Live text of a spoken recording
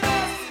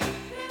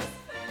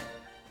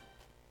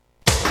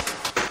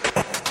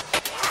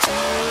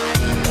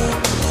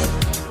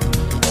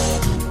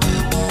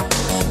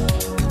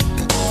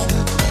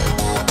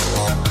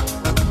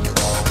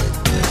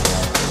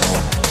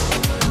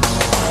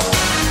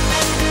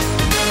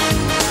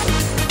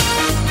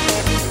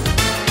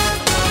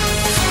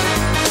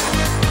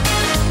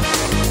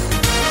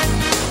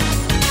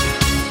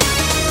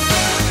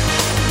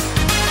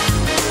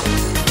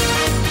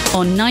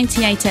on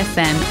 98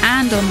 FM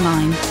and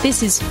online.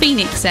 This is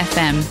Phoenix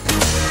FM.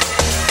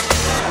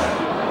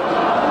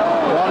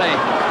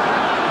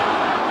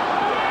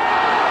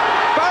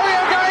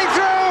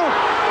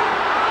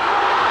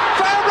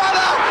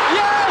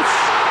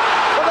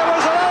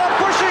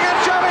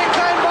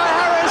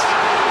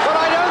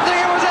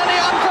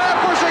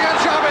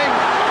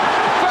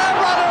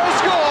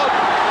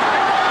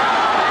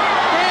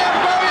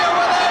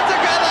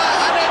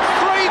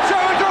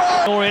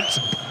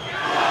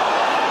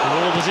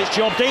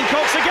 Job. Dean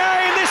Cox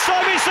again, this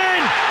time it's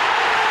in!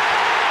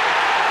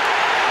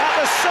 At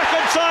the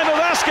second time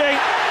of asking,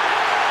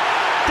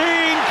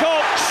 Dean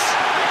Cox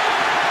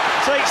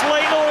takes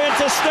Leyton Orient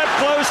a step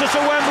closer to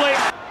Wembley.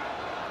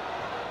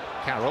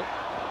 Carroll.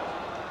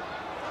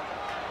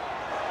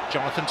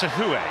 Jonathan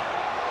Tahue.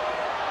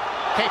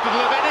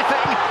 Capable of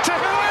anything.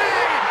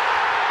 Tahue!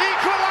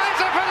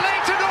 Equaliser for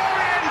Leyton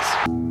Orient!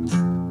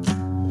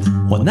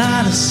 We're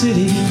not a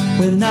city,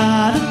 we're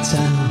not a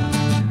town.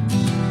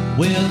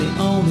 We're the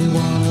only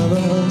one of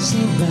us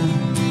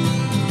around,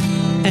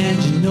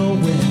 and you know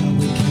where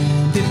we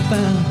can be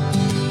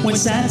found when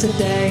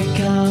Saturday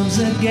comes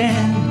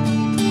again.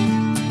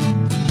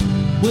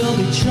 We'll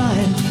be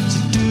trying to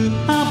do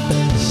our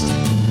best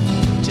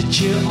to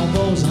cheer on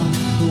those on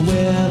who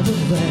wear the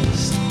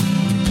vest.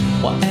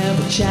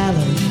 Whatever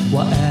challenge,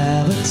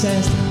 whatever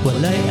test, we'll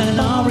Leyton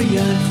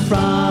Orient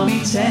from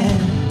E10.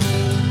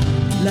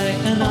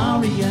 Leyton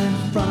Orient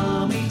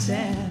from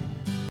E10.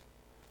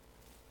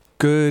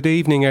 Good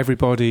evening,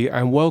 everybody,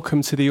 and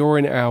welcome to the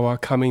Orient Hour,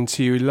 coming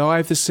to you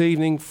live this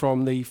evening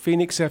from the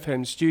Phoenix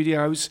FM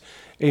studios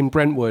in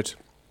Brentwood.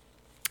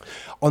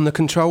 On the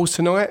controls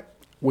tonight,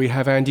 we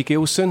have Andy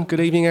Gilson. Good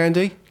evening,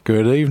 Andy.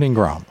 Good evening,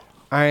 Grant.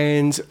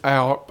 And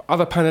our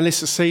other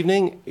panellist this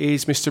evening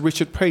is Mr.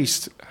 Richard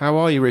Priest. How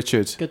are you,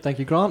 Richard? Good, thank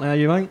you, Grant. How are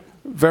you, mate?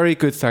 Very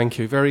good, thank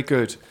you. Very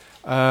good.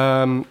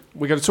 We're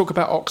going to talk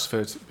about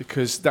Oxford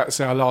because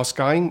that's our last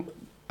game.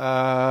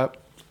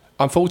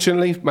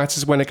 Unfortunately,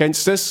 matters went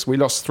against us. We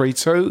lost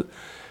 3-2,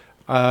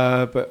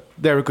 but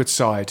they're a good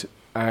side,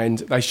 and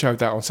they showed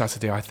that on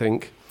Saturday, I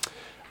think.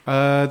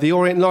 The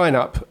Orient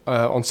lineup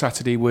on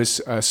Saturday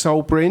was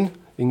Sol Bryn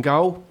in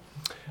goal,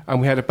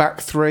 and we had a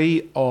back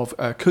three of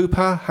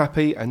Cooper,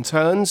 Happy and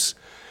Turns,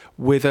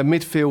 with a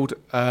midfield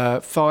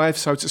five,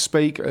 so to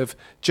speak, of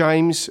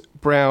James,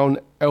 Brown,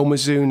 El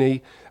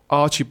Mazzuni,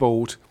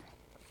 Archibald,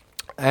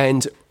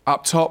 and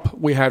up top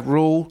we had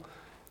Rule,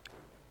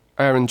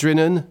 Aaron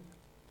Drinan,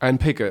 and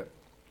Piggott.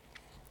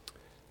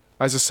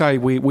 As I say,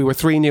 we were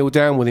 3-0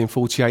 down within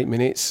 48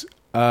 minutes,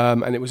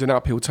 and it was an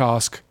uphill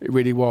task. It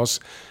really was.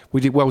 We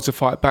did well to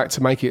fight back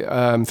to make it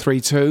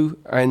 3-2,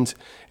 and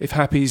if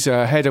Happy's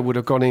header would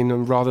have gone in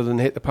and rather than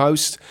hit the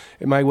post,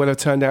 it may well have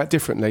turned out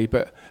differently.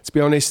 But to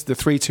be honest, the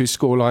 3-2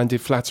 scoreline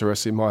did flatter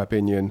us, in my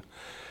opinion.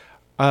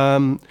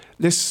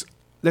 Let's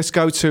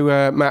go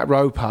to Matt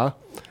Roper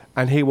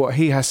and hear what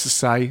he has to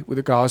say with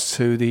regards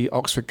to the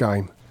Oxford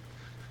game.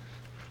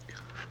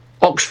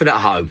 Oxford at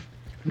home.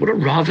 What a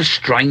rather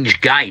strange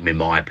game, in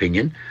my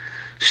opinion.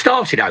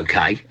 Started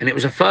okay, and it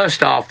was a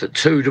first half that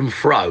toed and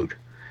froed.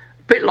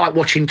 A bit like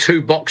watching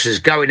two boxers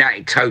going at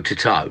it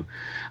toe-to-toe.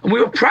 And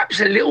we were perhaps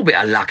a little bit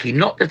unlucky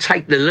not to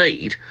take the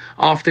lead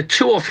after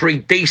two or three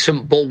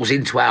decent balls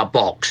into our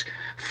box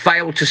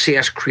failed to see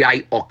us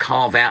create or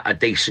carve out a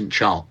decent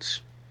chance.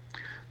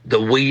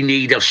 The we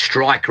need a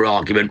striker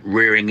argument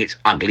rearing its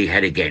ugly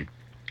head again.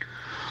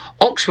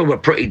 Oxford were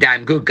pretty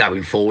damn good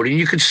going forward, and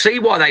you could see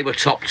why they were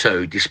top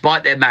two,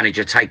 despite their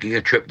manager taking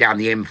a trip down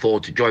the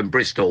M4 to join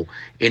Bristol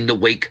in the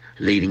week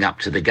leading up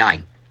to the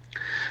game.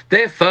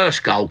 Their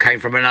first goal came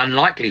from an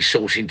unlikely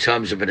source in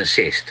terms of an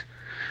assist.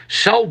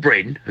 Sol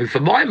Bryn, who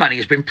for my money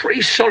has been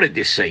pretty solid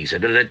this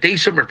season and a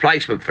decent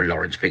replacement for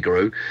Lawrence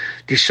Figueroa,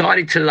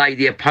 decided to lay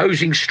the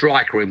opposing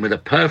striker in with a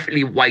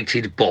perfectly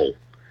weighted ball.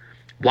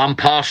 One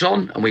pass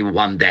on and we were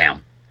one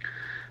down.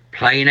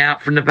 Playing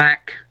out from the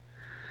back.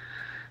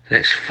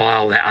 Let's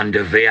file that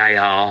under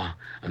VAR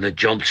and the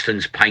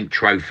Johnston's paint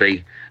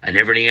trophy and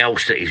everything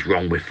else that is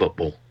wrong with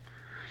football.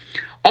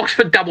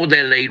 Oxford doubled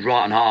their lead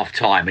right on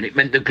half-time, and it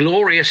meant the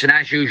glorious and,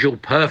 as usual,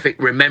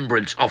 perfect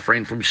remembrance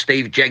offering from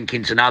Steve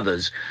Jenkins and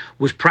others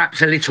was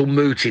perhaps a little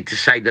mooted, to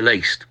say the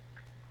least.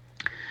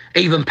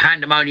 Even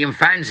Pandemonium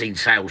fanzine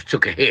sales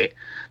took a hit.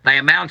 They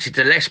amounted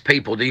to less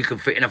people than you could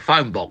fit in a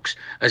phone box,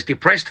 as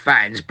depressed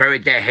fans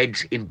buried their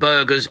heads in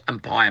burgers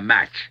and pie and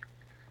mash.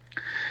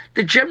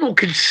 The general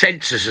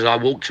consensus as I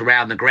walked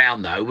around the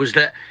ground, though, was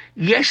that,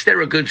 yes, they're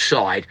a good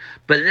side,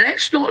 but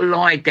let's not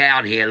lie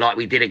down here like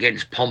we did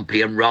against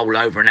Pompey and roll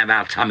over and have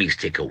our tummies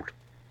tickled.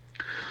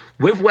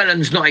 With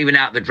Wellens not even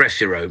out the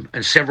dressing room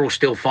and several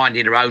still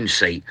finding their own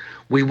seat,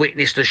 we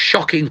witnessed a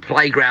shocking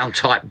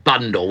playground-type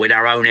bundle in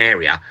our own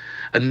area,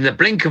 and in the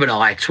blink of an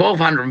eye,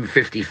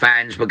 1,250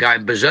 fans were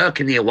going berserk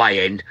in the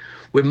away end,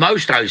 with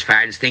most of those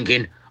fans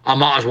thinking, I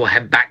might as well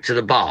head back to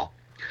the bar.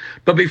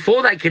 But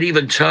before they could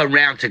even turn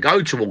round to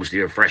go towards the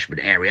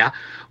refreshment area,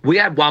 we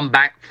had one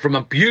back from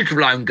a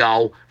beautiful own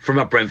goal from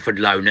a Brentford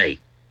loanee.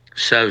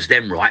 Serves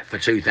them right for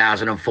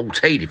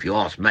 2014, if you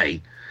ask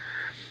me.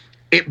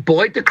 It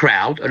buoyed the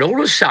crowd, and all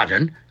of a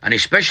sudden, and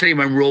especially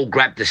when Raw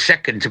grabbed the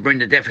second to bring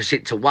the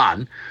deficit to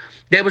 1,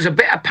 there was a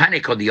bit of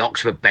panic on the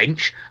Oxford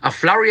bench, a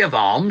flurry of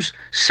arms,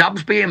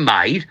 subs being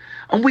made,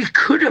 and we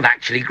could have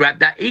actually grabbed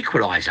that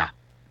equaliser.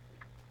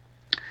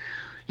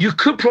 You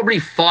could probably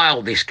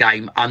file this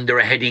game under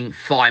a heading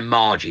fine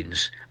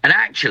margins, and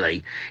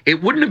actually,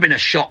 it wouldn't have been a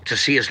shock to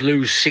see us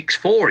lose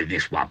 6-4 in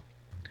this one.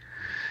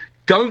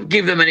 Don't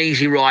give them an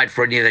easy ride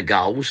for any of the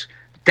goals.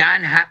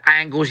 Dan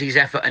angles his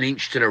effort an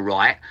inch to the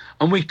right,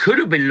 and we could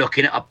have been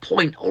looking at a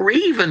point or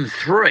even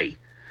 3,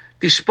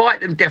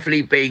 despite them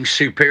definitely being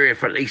superior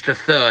for at least a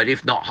third,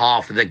 if not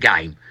half of the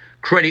game.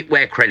 Credit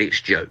where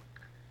credit's due.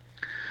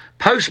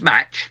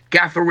 Post-match,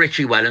 gaffer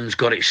Richie Wellens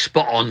got it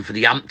spot on for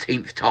the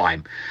umpteenth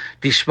time,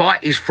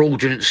 despite his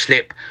fraudulent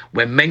slip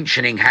when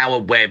mentioning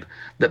Howard Webb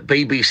that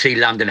BBC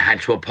London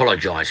had to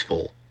apologise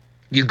for.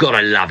 You've got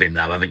to love him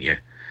though, haven't you?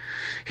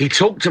 He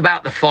talked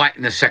about the fight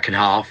in the second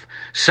half,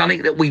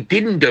 something that we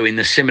didn't do in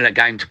the similar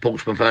game to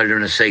Portsmouth earlier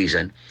in the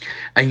season.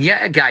 And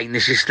yet again,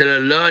 this is still a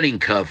learning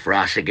curve for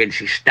us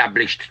against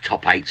established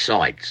top 8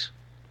 sides.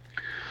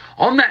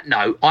 On that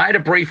note, I had a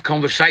brief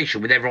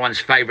conversation with everyone's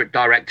favourite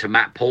director,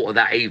 Matt Porter,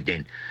 that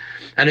evening.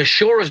 And as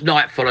sure as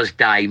night follows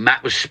day,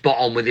 Matt was spot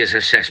on with his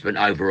assessment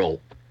overall.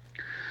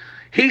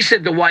 He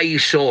said the way he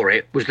saw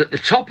it was that the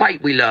top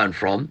 8 we learn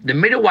from, the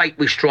middleweight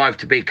we strive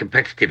to be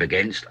competitive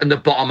against, and the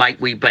bottom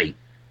 8 we beat.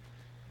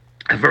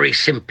 A very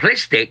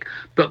simplistic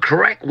but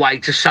correct way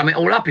to sum it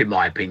all up, in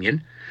my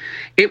opinion.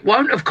 It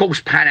won't, of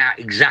course, pan out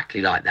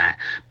exactly like that,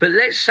 but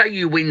let's say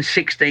you win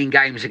 16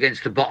 games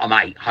against the bottom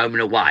 8, home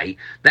and away.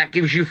 That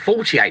gives you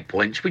 48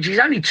 points, which is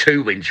only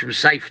 2 wins from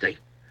safety.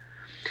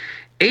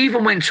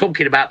 Even when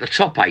talking about the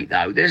top 8,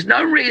 though, there's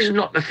no reason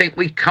not to think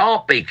we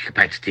can't be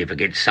competitive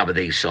against some of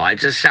these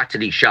sides, as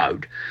Saturday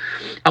showed.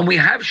 And we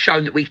have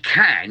shown that we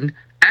can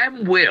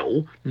and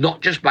will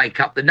not just make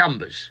up the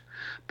numbers.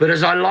 But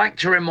as I like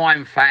to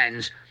remind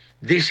fans,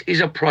 this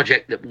is a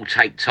project that will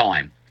take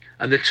time.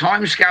 And the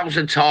timescales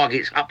and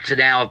targets up to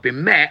now have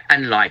been met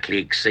and likely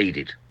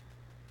exceeded.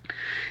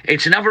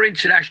 It's another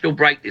international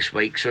break this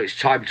week, so it's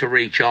time to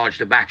recharge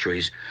the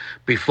batteries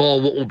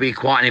before what will be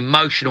quite an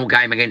emotional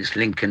game against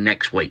Lincoln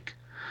next week.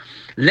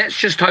 Let's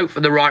just hope for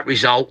the right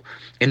result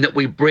in that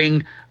we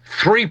bring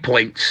 3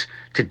 points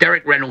to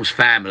Derek Reynolds'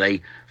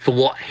 family for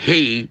what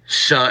he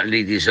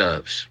certainly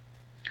deserves.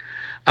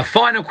 A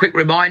final quick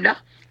reminder.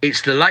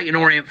 It's the Leyton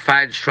Orient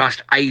Fans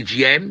Trust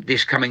AGM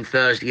this coming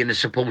Thursday in the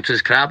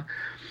Supporters Club.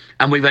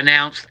 And we've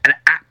announced an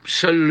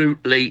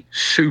absolutely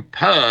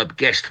superb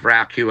guest for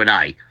our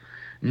Q&A.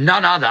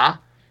 None other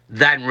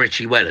than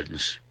Richie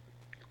Wellens.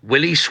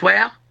 Will he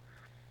swear?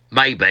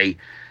 Maybe.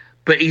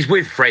 But he's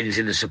with friends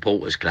in the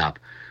Supporters Club.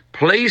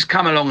 Please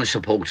come along and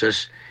support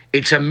us.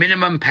 It's a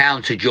minimum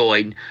 £1 to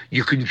join.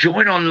 You can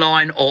join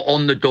online or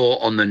on the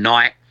door on the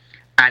night.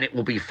 And it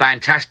will be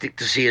fantastic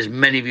to see as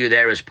many of you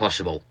there as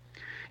possible.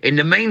 In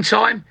the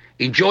meantime,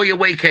 enjoy your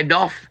weekend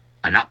off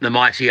and up the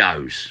mighty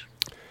O's.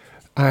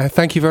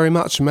 Thank you very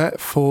much, Matt,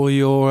 for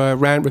your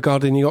rant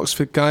regarding the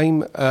Oxford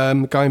game.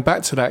 Going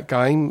back to that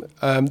game,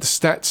 the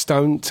stats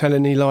don't tell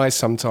any lies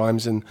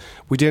sometimes, and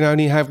we didn't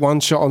only have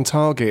one shot on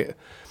target.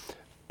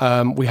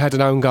 We had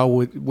an own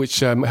goal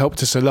which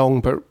helped us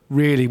along, but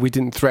really we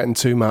didn't threaten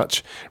too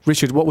much.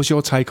 Richard, what was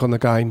your take on the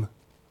game?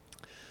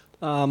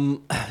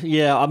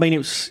 Yeah, I mean, it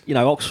was,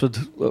 Oxford,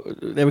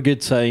 they're a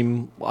good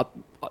team.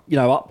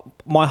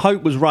 My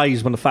hope was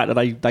raised when the fact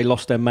that they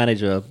lost their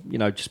manager,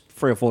 just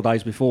 3 or 4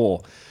 days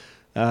before.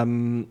 So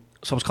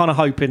I was kind of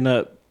hoping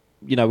that,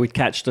 we'd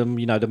catch them,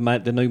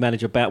 the new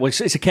manager back. Well,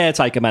 it's a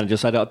caretaker manager,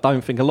 so I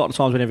don't think a lot of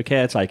times when you have a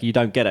caretaker, you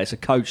don't get it. It's a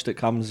coach that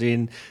comes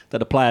in that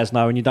the players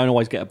know, and you don't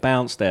always get a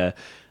bounce there.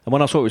 And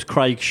when I saw it was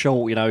Craig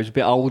Short, he was a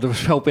bit older,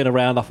 been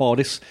around, I thought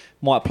this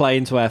might play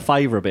into our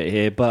favour a bit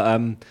here,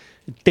 but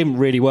it didn't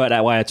really work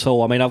that way at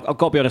all. I mean, I've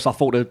got to be honest, I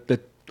thought the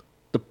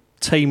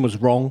team was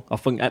wrong. I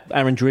think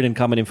Aaron Dridden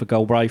coming in for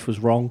Galbraith was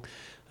wrong.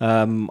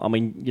 I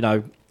mean,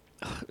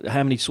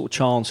 how many sort of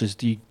chances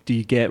do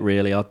you get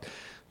really? I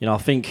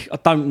think I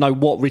don't know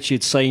what Richie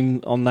had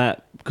seen on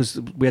that,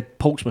 because we had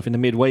Portsmouth in the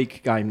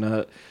midweek game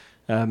that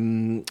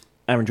Aaron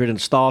Dridden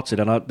started,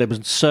 and there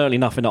was certainly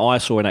nothing that I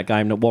saw in that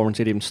game that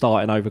warranted him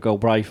starting over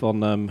Galbraith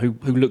on who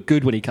looked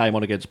good when he came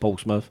on against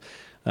Portsmouth.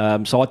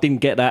 So I didn't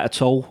get that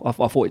at all.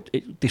 I thought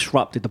it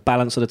disrupted the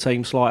balance of the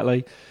team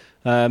slightly.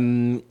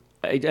 And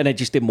it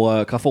just didn't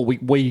work. I thought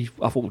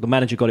I thought the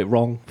manager got it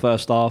wrong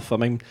first half. I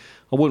mean,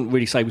 I wouldn't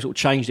really say we sort of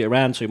changed it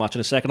around too much in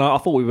the second. I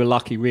thought we were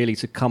lucky really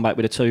to come back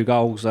with the 2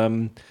 goals.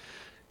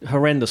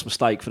 Horrendous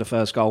mistake for the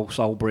first goal,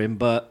 Solbrim,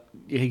 but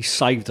he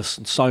saved us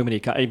on so many.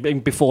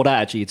 Before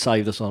that, actually, he'd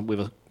saved us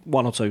with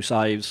 1 or 2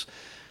 saves.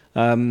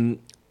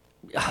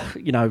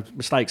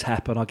 Mistakes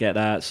happen. I get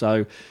that.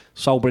 So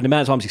Solbrim, the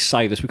amount of times he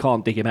saved us, we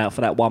can't dig him out for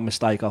that one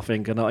mistake, I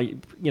think.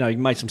 And he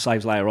made some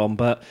saves later on,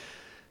 but.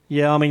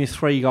 Yeah, I mean,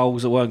 3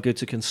 goals that weren't good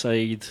to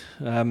concede.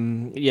 I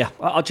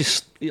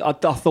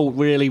thought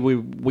really we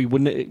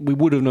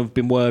wouldn't have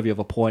been worthy of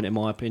a point, in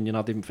my opinion.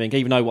 I didn't think,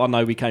 even though I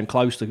know we came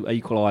close to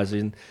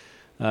equalising.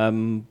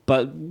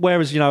 But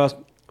whereas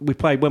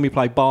when we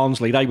played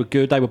Barnsley, they were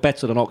good. They were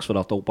better than Oxford,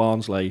 I thought,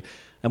 Barnsley,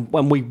 and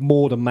when we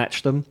more than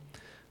matched them.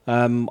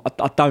 I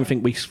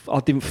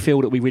didn't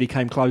feel that we really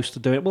came close to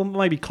doing it. Well,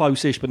 maybe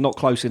close-ish, but not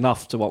close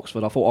enough to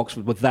Oxford. I thought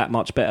Oxford were that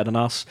much better than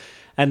us.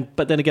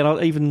 But then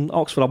again, even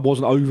Oxford, I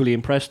wasn't overly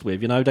impressed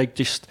with.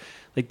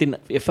 They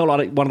didn't. It felt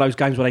like one of those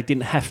games where they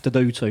didn't have to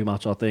do too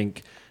much, I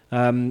think.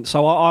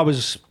 So I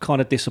was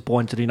kind of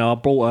disappointed. I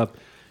brought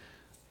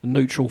a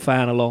neutral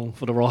fan along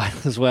for the ride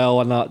as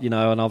well, and I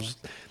was.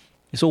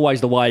 It's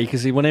always the way,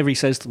 because whenever he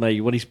says to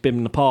me, when he's been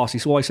in the past,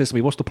 he always says to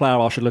me, "What's the player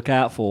I should look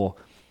out for?"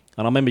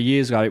 And I remember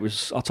years ago,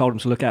 I told him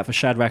to look out for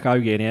Shadrach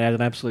Ogie, and he had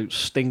an absolute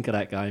stinker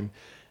that game.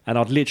 And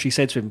I'd literally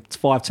said to him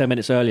 5-10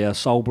 minutes earlier,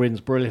 Sol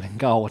Bryn's brilliant in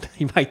goal, and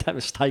he made that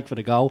mistake for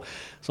the goal.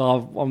 So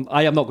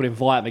I'm not going to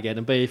invite him again,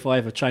 and B, if I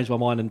ever change my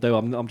mind and do,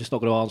 I'm just not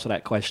going to answer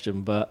that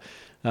question. But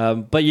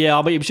yeah,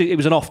 I mean, it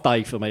was an off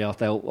day for me. I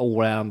felt all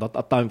round.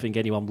 I don't think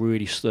anyone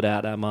really stood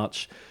out that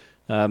much.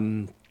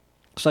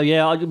 So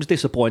yeah, it was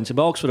disappointing.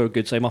 But Oxford are a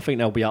good team. I think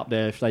they'll be up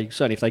there if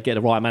they get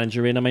the right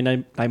manager in. I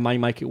mean, they may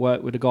make it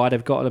work with the guy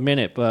they've got at the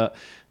minute. But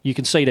you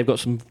can see they've got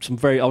some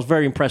very. I was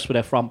very impressed with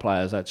their front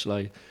players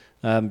actually.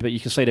 But you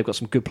can see they've got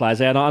some good players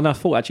there, and I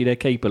thought actually their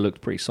keeper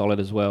looked pretty solid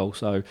as well.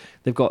 So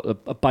they've got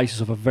a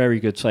basis of a very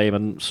good team,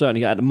 and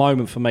certainly at the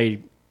moment for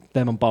me,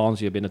 them and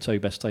Barnsley have been the two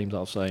best teams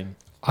I've seen.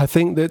 I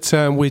think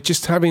that we're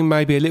just having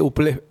maybe a little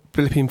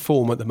blip in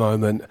form at the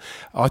moment.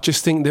 I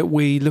just think that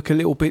we look a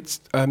little bit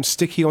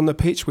sticky on the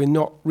pitch. We're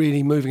not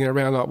really moving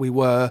around like we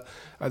were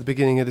at the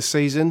beginning of the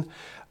season.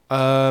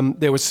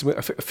 There was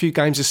a few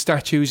games of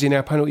statues in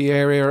our penalty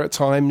area at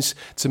times,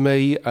 to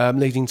me,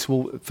 leading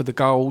for the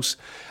goals.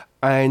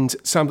 And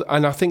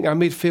I think our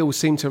midfield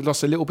seem to have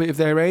lost a little bit of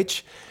their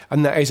edge,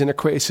 and that isn't a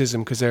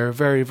criticism because they're a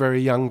very,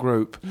 very young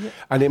group. Yeah.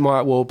 And it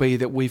might well be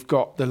that we've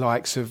got the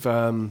likes of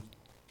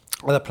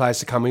other players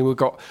to come in. We've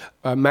got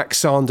Max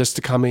Sanders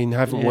to come in,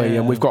 haven't we?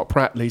 And we've got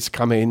Prattley to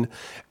come in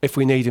if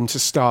we need him to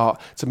start,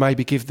 to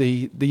maybe give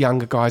the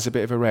younger guys a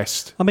bit of a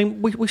rest. I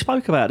mean, we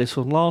spoke about this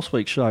on last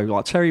week's show.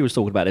 Like Terry was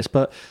talking about this,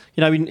 but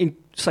in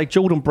say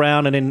Jordan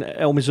Brown and then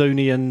El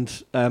Mizzouni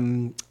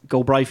and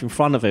Galbraith in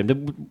front of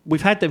him,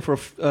 we've had them for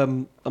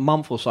a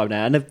month or so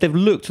now, and they've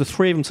looked, the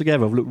three of them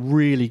together have looked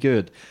really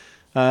good.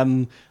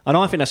 And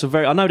I think that's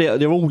I know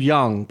they're all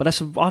young, but I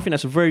think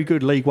that's a very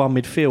good League One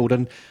midfield.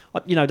 And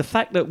the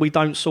fact that we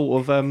don't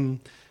sort of,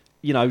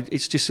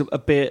 it's just a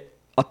bit.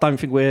 I don't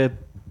think we're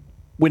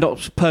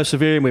not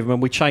persevering with them,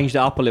 and we changed it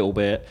up a little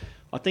bit.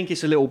 I think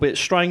it's a little bit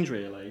strange,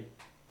 really.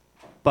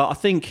 But I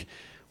think,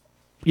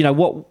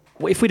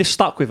 if we'd have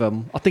stuck with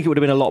them, I think it would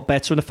have been a lot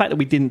better. And the fact that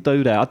we didn't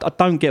do that, I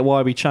don't get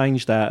why we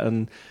changed that.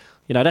 And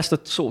that's the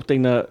sort of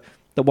thing that.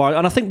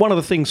 And I think one of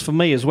the things for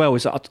me as well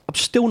is that I'm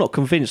still not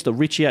convinced that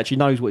Richie actually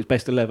knows what his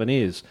best 11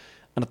 is.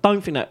 And I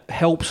don't think that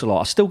helps a lot.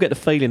 I still get the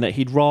feeling that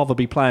he'd rather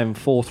be playing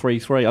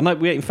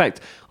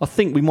 4-3-3. I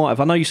think we might have.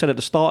 I know you said at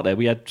the start there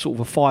we had sort of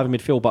a 5 in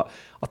midfield, but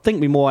I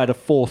think we might have had a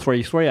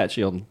 4-3-3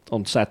 actually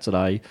on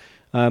Saturday.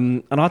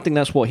 And I think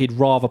that's what he'd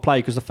rather play,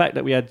 because the fact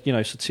that we had,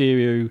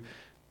 Soteriou,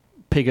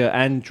 Pigott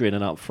and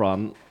Drinan up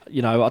front,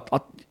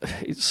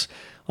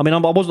 I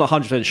wasn't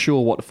 100%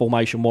 sure what the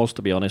formation was,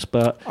 to be honest,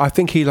 but I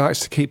think he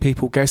likes to keep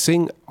people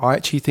guessing. I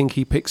actually think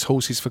he picks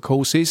horses for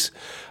courses,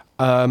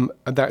 and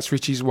that's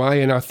Richie's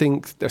way. And I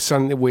think there's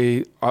something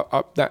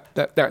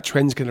that that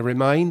trend's going to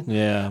remain.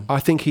 Yeah, I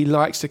think he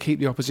likes to keep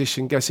the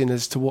opposition guessing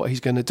as to what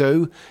he's going to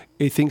do.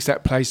 He thinks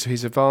that plays to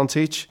his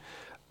advantage.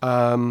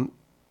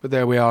 But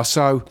there we are.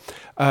 So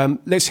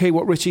let's hear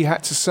what Richie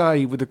had to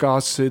say with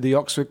regards to the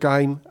Oxford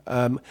game.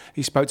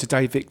 He spoke to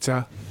Dave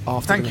Victor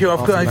after. Thank you.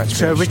 I've got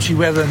Richie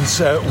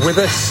Wethans with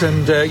us,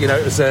 and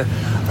it was a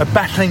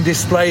battling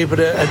display,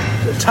 but a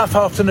tough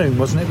afternoon,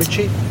 wasn't it,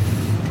 Richie?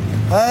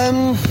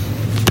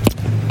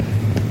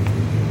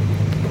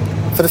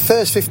 For the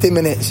first 15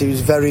 minutes, he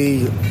was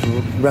very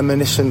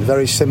reminiscent,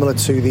 very similar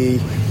to the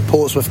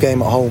Portsmouth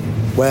game at home,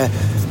 where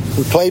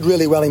we played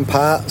really well in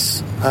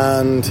parts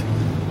and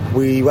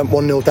we went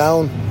 1-0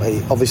 down.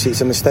 Obviously, it's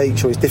a mistake,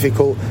 so it's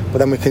difficult. But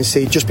then we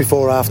concede just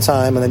before half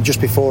time, and then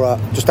just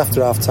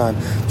after half time.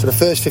 So the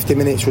first 50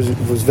 minutes was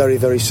very,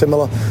 very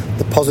similar.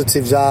 The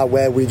positives are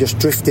where we just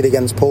drifted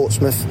against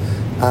Portsmouth,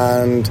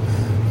 and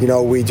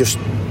we just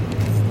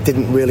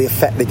didn't really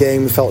affect the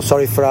game. We felt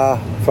sorry for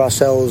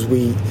ourselves.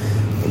 We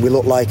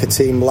looked like a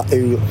team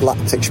who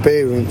lacked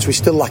experience. We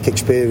still lack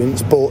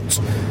experience, but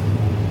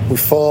we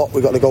fought.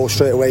 We got the goal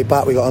straight away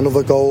back. We got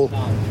another goal,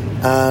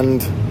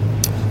 and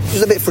it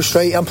was a bit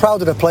frustrating. I'm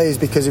proud of the players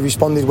because they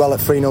responded well at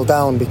 3-0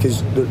 down,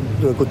 because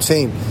they're a good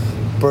team,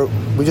 but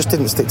we just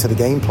didn't stick to the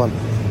game plan,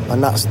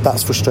 and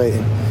that's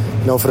frustrating.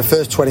 For the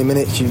first 20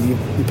 minutes, you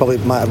probably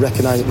might have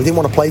recognised it. We didn't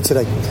want to play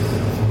today.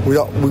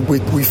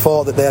 We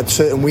thought that they had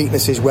certain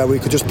weaknesses where we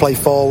could just play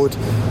forward,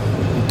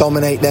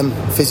 dominate them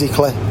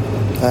physically,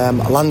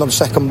 land on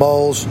second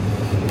balls,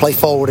 play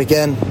forward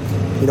again,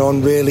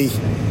 and really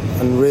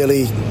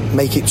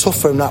make it tough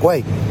for them that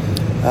way.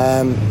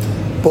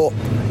 But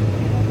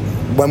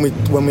when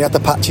we had the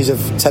patches of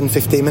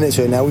 10-15 minutes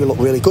here now, we look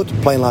really good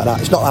playing like that.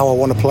 It's not how I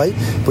want to play,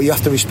 but you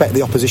have to respect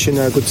the opposition.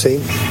 They're a good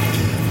team.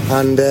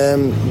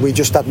 And we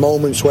just had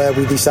moments where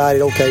we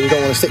decided, okay, we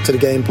don't want to stick to the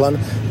game plan.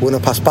 We're going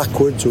to pass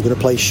backwards, we're going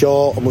to play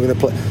short, and we're going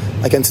to play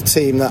against a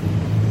team that,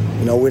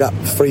 you know, with that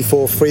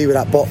 3-4-3, with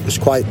that box, it's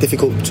quite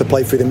difficult to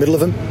play through the middle of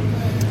them.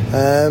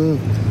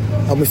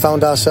 And we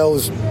found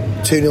ourselves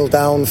 2-0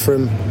 down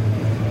from,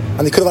 and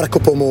they could have had a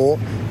couple more,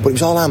 but it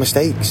was all our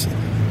mistakes.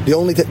 The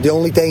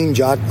only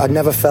danger I'd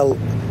never felt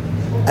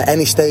at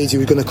any stage he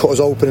was going to cut us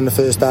open in the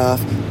first half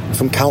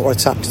from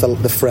counter-attacks,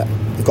 the threat.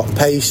 They've got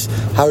pace,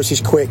 Harris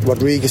is quick,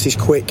 Rodriguez is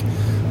quick,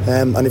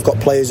 and they've got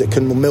players that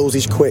can, Mills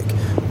is quick.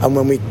 And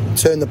when we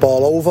turn the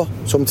ball over,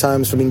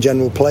 sometimes from in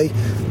general play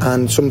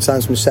and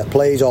sometimes from set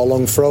plays or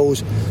long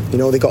throws, you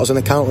know, they got us on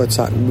a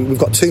counter-attack. We've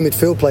got two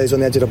midfield players on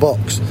the edge of the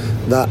box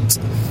that,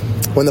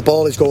 when the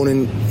ball is going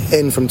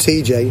in from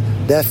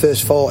TJ, their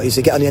first thought is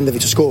to get on the end of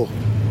it to score.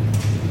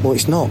 Well,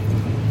 it's not.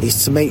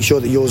 It's to make sure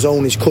that your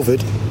zone is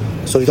covered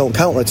so you don't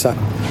counter-attack.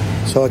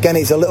 So again,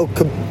 it's a little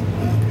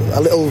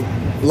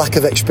lack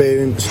of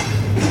experience,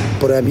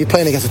 but you're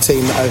playing against a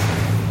team that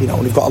are, you know,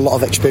 we've got a lot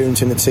of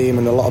experience in the team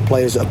and a lot of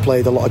players that have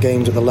played a lot of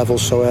games at the level.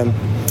 So I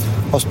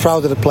was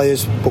proud of the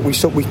players, but we've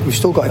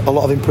still got a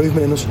lot of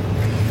improvement in us.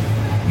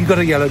 You got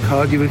a yellow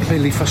card. You were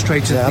clearly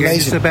frustrated. Yeah,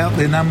 amazing. About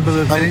the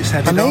number of minutes.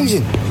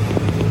 Amazing.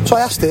 So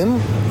I asked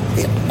him.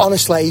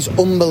 Honestly, he's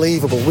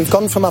unbelievable. We've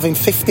gone from having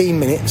 15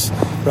 minutes,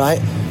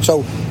 right?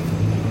 So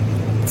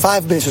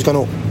 5 minutes has gone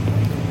up.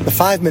 The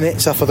 5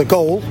 minutes are for the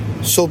goal,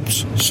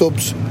 subs,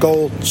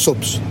 goal,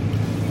 subs.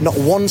 Not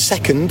 1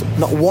 second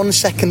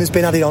has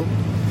been added on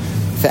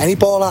for any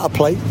ball out of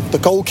play. The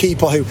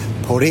goalkeeper who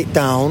put it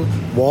down,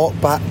 walk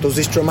back, does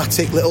this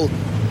dramatic little,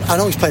 I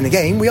know he's playing the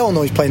game, we all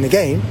know he's playing the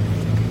game.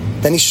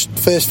 Then his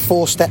first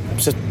 4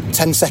 steps are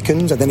 10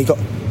 seconds, and then he got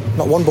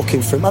not one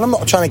booking for him. And I'm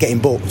not trying to get him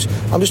booked,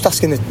 I'm just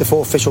asking the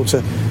fourth official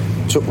to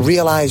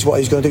realise what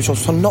he's going to do.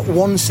 So not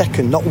 1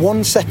 second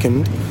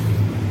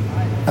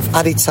of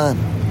added time.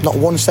 Not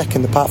 1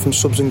 second apart from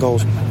subs and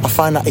goals. I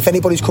find that if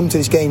anybody's come to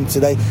this game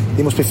today,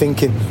 they must be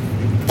thinking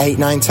 8,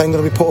 9, 10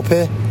 going to be put up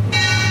here.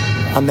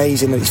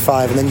 Amazing that it's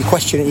 5, and then you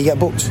question it, you get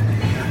booked.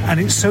 And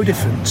it's so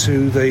different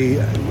to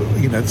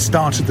the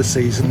start of the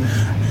season.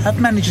 Have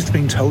managers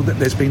been told that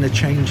there's been a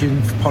change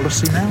in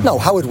policy now? No,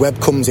 Howard Webb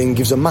comes in,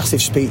 gives a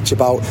massive speech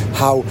about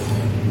how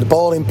the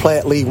ball in play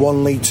at League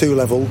 1, League 2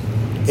 level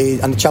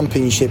and the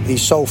Championship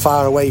is so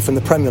far away from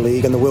the Premier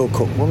League and the World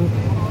Cup. Well,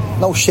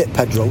 no shit,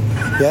 Pedro.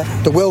 Yeah,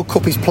 the World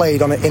Cup is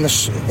played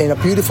in a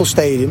beautiful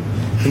stadium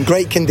in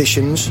great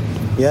conditions.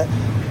 Yeah,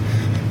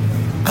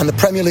 and the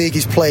Premier League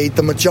is played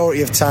the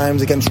majority of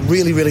times against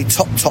really, really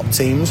top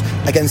teams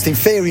against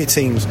inferior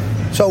teams.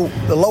 So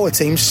the lower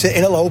teams sit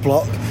in a low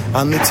block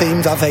and the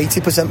teams have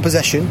 80%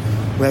 possession,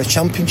 whereas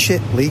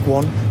Championship, League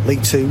 1,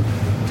 League 2,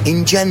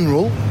 in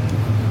general,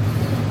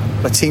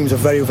 the teams are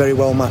very, very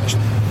well matched.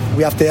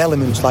 We have the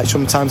elements like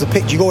sometimes the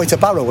pitch. You go away to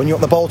Barrow and you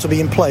want the ball to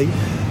be in play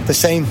the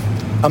same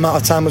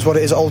amount of time as what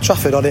it is at Old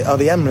Trafford or the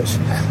Emirates.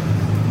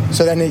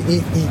 So then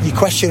you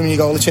question and you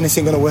go, listen, this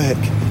isn't going to work.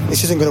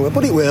 This isn't going to work.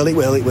 But it will.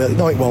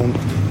 No, it won't.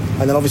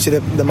 And then obviously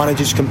the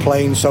managers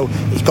complain, so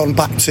it's gone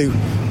back to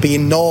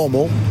being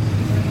normal.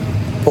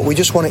 But we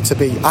just want it to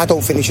be, I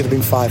don't think it should have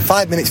been 5.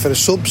 5 minutes for the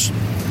subs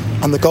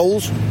and the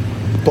goals,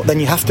 but then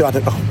you have to add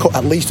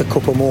at least a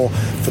couple more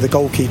for the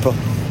goalkeeper,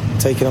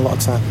 taking a lot of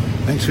time.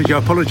 Thanks, Richie. I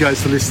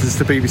apologise to listeners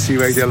to BBC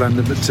Radio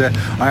London, but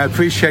I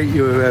appreciate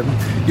your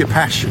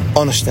passion.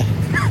 Honesty.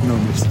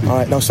 Honesty. All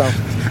right, no sound.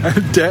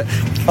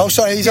 And,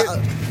 sorry.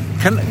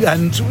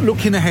 And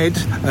looking ahead...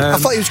 I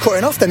thought he was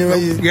cutting off then.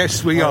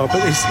 Yes, we are,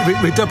 but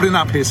we're doubling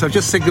up here, so I've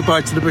just said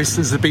goodbye to the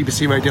listeners of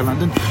BBC Radio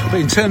London.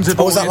 But in terms of...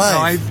 was that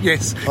live?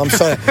 Yes. I'm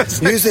sorry.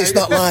 Usually it's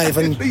not live,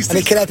 and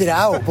he can edit it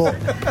out, but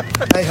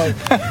hey ho.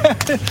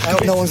 I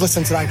hope no one's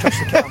listening to that and crash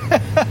the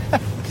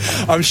camera.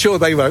 I'm sure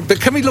they won't. But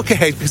can we look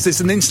ahead, because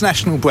there's an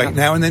international break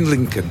now and then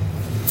Lincoln?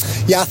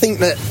 Yeah, I think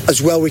that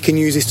as well we can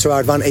use this to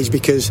our advantage,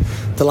 because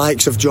the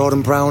likes of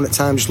Jordan Brown at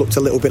times looked a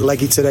little bit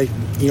leggy today.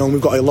 You know, and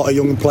we've got a lot of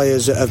young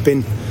players that have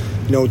been,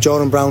 you know,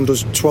 Jordan Brown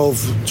does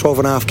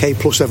 12.5k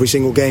plus every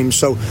single game,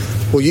 so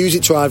we'll use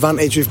it to our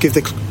advantage. We've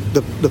given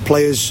the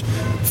players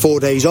 4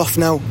 days off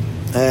now,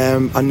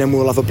 and then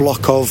we'll have a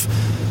block of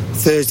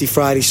Thursday,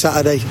 Friday,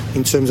 Saturday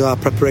in terms of our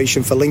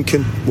preparation for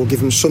Lincoln. We'll give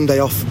them Sunday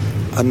off,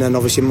 and then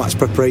obviously match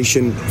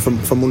preparation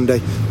for Monday,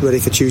 ready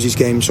for Tuesday's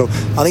game. So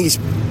I think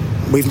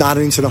we've not had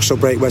an international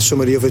break where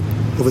some of the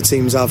other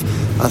teams have.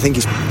 I think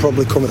it's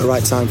probably come at the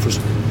right time for us.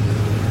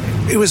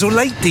 It was a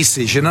late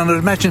decision, and I'd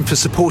imagine for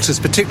supporters,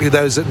 particularly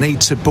those that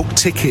need to book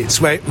tickets,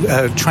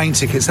 train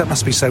tickets, that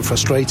must be so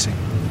frustrating.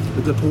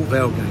 With the Port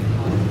Vale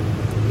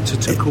game,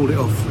 to call it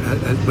off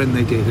when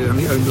they did.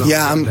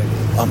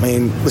 I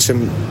mean,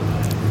 listen,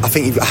 I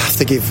think you have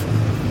to give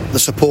the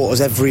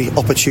supporters every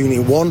opportunity,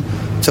 one,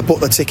 to book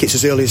the tickets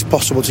as early as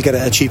possible to get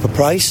it at a cheaper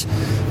price,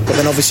 but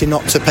then obviously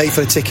not to pay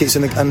for the tickets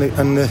and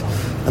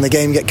the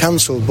game get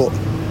cancelled. But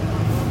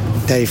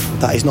Dave,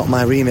 that is not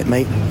my remit,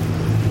 mate.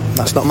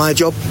 That's not my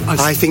job.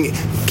 I think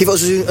give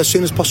us as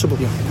soon as possible.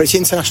 Yeah. But it's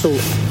international.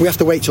 We have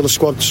to wait till the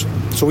squads.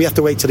 So we have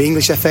to wait till the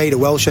English FA, the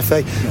Welsh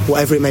FA,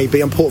 whatever it may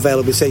be. And Port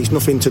Vale will say it's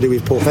nothing to do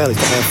with Port Vale. It's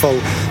not their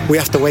fault. We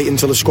have to wait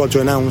until the squads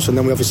are announced, and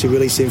then we obviously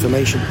release the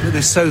information. But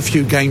there's so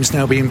few games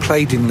now being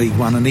played in League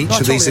One, and each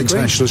of these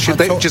internationals, should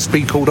they just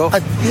be called off?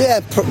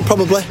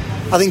 Probably.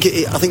 I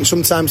think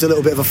sometimes a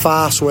little bit of a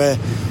farce where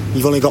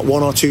you've only got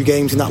 1 or 2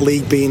 games in that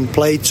league being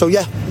played. So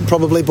yeah,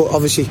 probably. But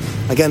obviously,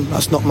 again,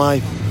 that's not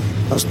my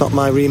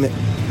remit.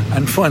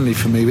 And finally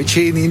for me,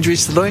 Richie, any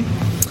injuries today?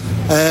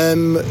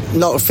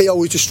 No, Theo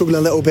was just struggling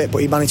a little bit, but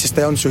he managed to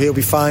stay on, so he'll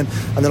be fine.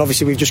 And then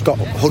obviously we've just got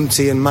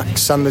Hunty and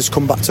Max Sanders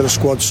come back to the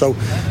squad, so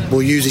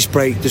we'll use this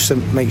break just to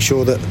make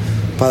sure that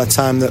by the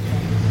time that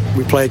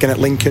we play again at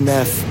Lincoln,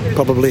 they're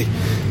probably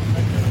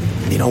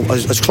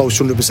as close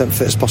to 100%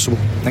 fit as possible.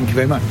 Thank you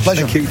very much.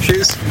 Pleasure. Thank you.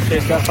 Cheers.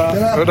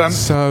 Well done.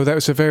 So that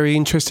was a very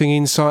interesting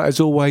insight, as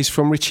always,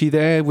 from Richie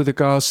there with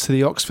regards to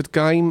the Oxford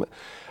game.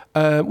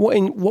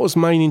 What was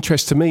main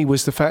interest to me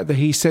was the fact that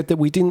he said that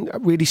we didn't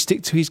really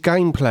stick to his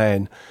game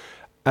plan,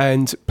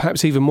 and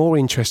perhaps even more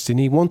interesting,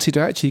 he wanted to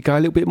actually go a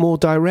little bit more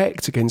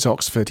direct against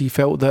Oxford. He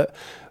felt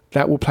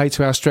that will play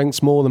to our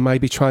strengths more than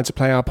maybe trying to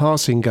play our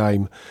passing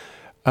game.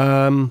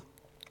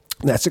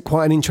 That's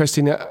quite an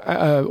interesting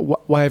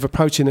way of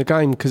approaching the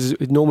game, because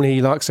normally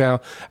he likes our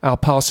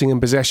passing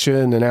and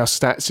possession and our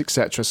stats,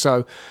 etc. So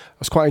I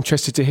was quite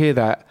interested to hear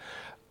that.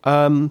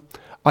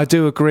 I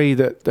do agree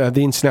that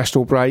the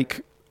international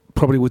break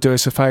probably will do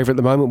us a favour at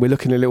the moment. We're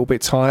looking a little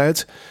bit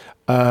tired.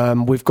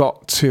 We've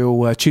got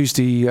till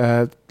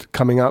Tuesday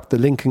coming up, the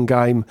Lincoln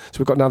game, so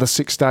we've got another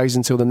 6 days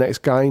until the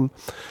next game.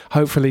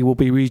 Hopefully we'll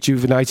be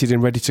rejuvenated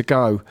and ready to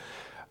go.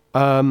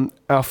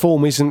 Our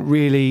form isn't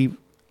really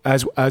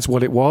as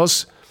what it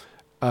was,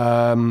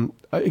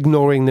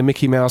 ignoring the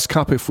Mickey Mouse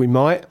Cup if we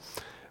might.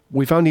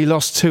 We've only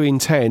lost 2 in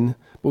 10,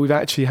 but we've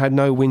actually had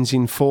no wins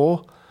in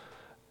 4.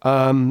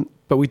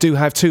 But we do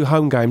have 2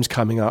 home games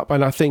coming up,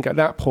 and I think at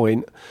that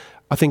point,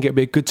 I think it'd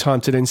be a good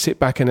time to then sit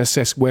back and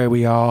assess where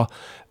we are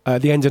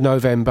at the end of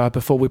November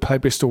before we play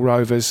Bristol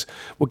Rovers.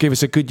 Will give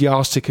us a good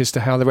yardstick as to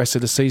how the rest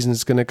of the season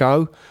is going to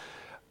go.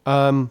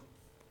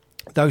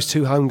 Those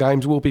 2 home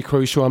games will be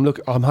crucial.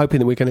 I'm hoping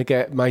that we're going to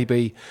get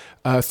maybe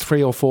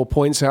 3 or 4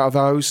 points out of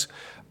those.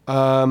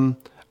 And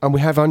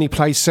we have only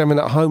played 7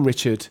 at home,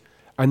 Richard,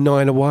 and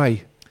 9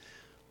 away.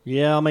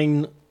 Yeah, I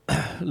mean,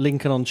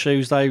 Lincoln on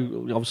Tuesday,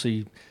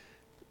 obviously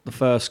the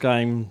first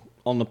game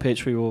on the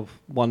pitch, we were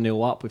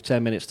 1-0 up with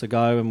 10 minutes to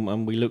go,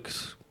 and we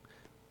looked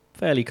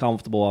fairly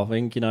comfortable, I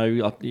think.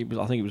 I think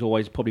it was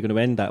always probably going to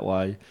end that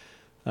way.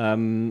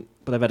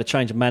 But they've had a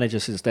change of manager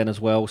since then as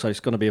well, so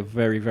it's going to be a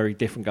very, very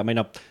different game. I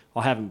mean,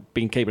 I haven't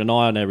been keeping an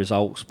eye on their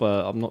results,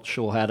 but I'm not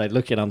sure how they're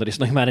looking under this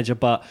new manager.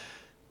 But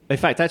in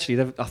fact,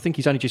 actually, I think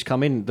he's only just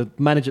come in. The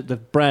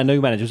brand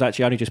new manager has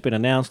actually only just been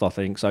announced, I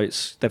think. So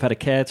they've had a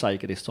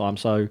caretaker this time.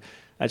 So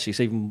actually, it's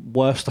even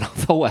worse than I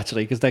thought,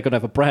 actually, because they're going to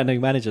have a brand new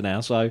manager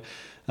now. So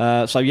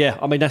yeah,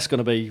 I mean, that's going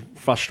to be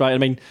frustrating. I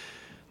mean,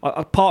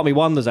 part of me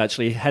wonders,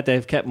 actually, had they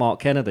have kept Mark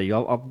Kennedy, I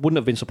wouldn't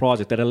have been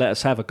surprised if they'd have let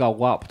us have a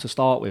goal up to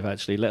start with,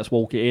 actually. Let us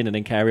walk it in and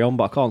then carry on.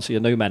 But I can't see a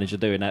new manager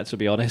doing that, to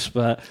be honest.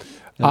 But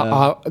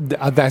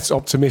that's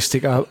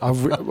optimistic. I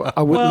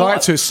would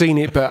like to have seen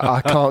it, but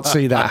I can't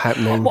see that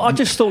happening. Well, I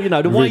just thought,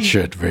 the way...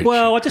 Richard.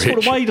 Well, I just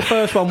thought the way the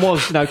first one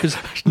was, because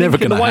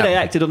the way they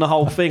acted on the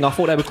whole thing, I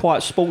thought they were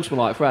quite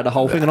sportsmanlike throughout the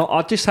whole thing, and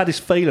I just had this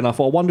feeling. I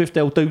thought, I wonder if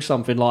they'll do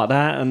something like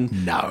that.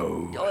 And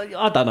no,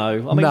 I don't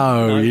know. I mean,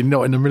 no, you're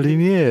not in a million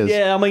years.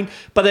 Yeah, I mean,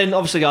 but then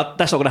obviously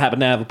that's not going to happen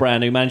now with a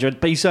brand new manager.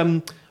 But he's,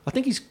 I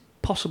think he's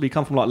possibly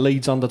come from like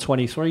Leeds under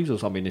 23s or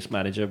something. This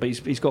manager, but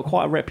he's got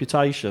quite a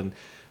reputation.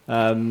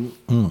 And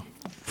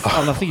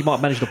I think he might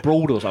have managed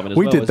abroad or something as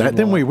well. We did that,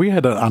 didn't we? We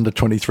had an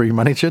under-23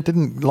 manager.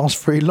 Didn't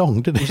last very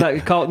long, did it? Was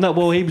that Carl? No,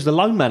 well, he was the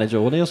loan manager,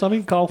 wasn't he, or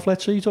something? Carl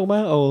Fletcher, you talking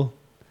about? Or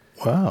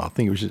well, I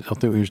think he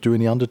was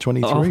doing the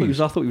under-23.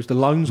 I thought he was the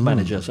loans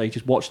manager, so he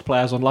just watched the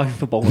players on loan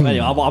football. Anyway,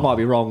 I might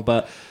be wrong,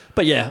 but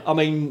yeah, I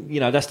mean,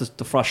 that's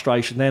the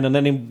frustration then. And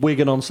then in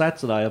Wigan on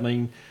Saturday, I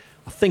mean,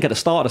 I think at the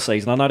start of the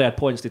season, I know they had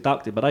points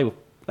deducted, but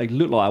they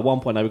looked like at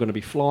one point they were going to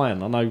be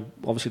flying. I know,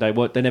 obviously,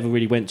 they never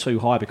really went too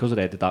high because of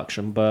their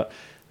deduction, but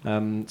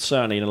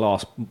certainly in the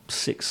last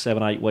 6,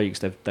 7, 8 weeks,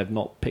 they've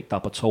not picked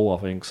up at all,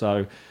 I think.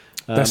 So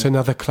that's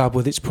another club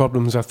with its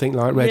problems, I think,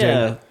 like Reading.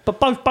 Yeah, but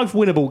both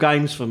winnable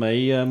games for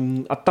me.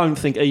 I don't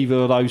think either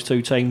of those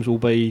 2 teams will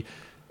be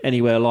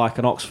anywhere like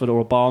an Oxford or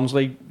a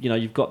Barnsley.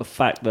 You've got the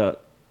fact that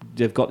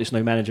they've got this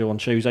new manager on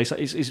Tuesday, so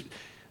it's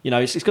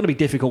going to be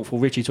difficult for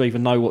Richie to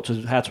even know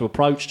how to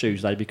approach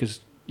Tuesday,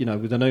 because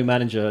with the new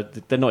manager,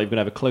 they're not even going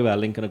to have a clue how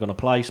Lincoln are going to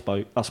play,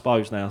 I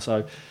suppose, now.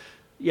 So,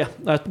 yeah,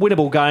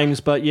 winnable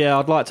games, but yeah,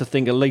 I'd like to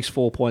think at least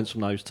 4 points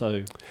from those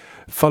 2.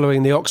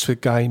 following the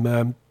Oxford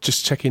game,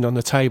 just checking on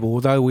the table,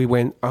 although we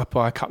went up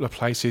by a couple of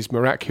places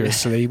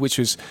miraculously, which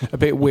was a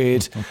bit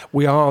weird,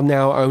 we are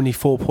now only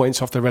 4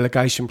 points off the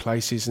relegation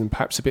places and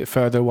perhaps a bit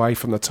further away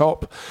from the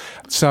top.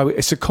 So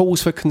it's a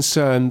cause for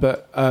concern,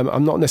 but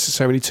I'm not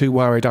necessarily too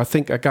worried. I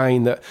think,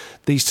 again, that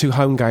these 2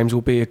 home games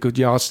will be a good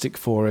yardstick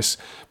for us.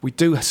 We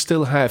do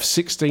still have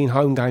 16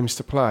 home games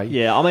to play.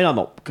 Yeah, I mean, I'm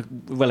not.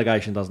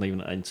 Relegation doesn't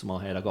even enter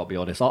my head, I've got to be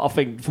honest. I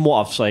think, from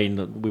what I've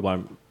seen, we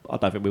won't. I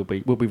don't think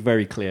we'll be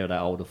very clear of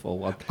that older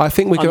fall. I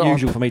think it's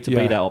unusual for me to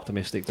be that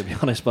optimistic, to be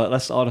honest, but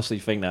let's honestly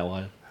think that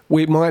way.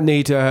 We might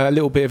need a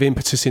little bit of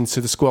impetus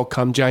into the squad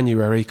come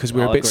January, because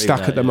we're a bit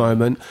stuck at the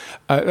moment.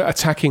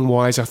 Attacking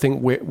wise, I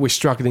think we're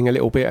struggling a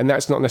little bit, and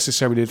that's not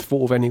necessarily the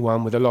fault of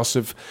anyone, with the loss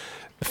of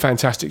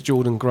fantastic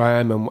Jordan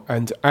Graham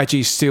and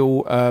Adji's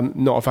still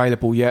not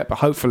available yet, but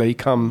hopefully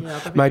come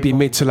maybe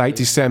mid to late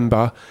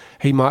December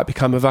he might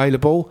become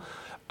available.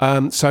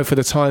 So for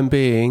the time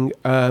being,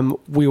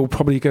 we're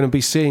probably going to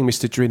be seeing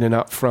Mr. Drinnan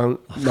up front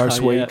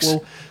most weeks.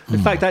 Well, in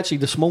fact, actually,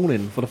 this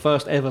morning, for the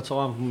first ever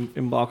time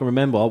I can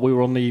remember, we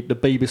were on the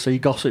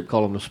BBC gossip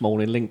column this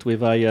morning, linked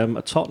with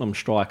a Tottenham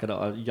striker,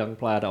 a young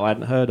player that I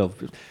hadn't heard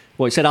of.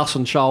 Well, it said us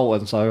and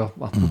Charlton, so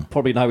I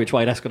probably know which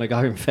way that's going to go,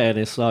 in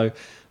fairness. So,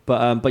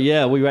 but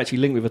yeah, we were actually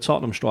linked with a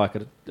Tottenham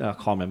striker. I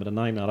can't remember the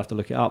name now, I'll have to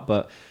look it up.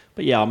 But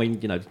yeah, I mean,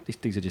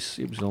 these are just,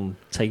 it was on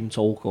Team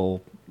Talk or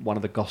one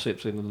of the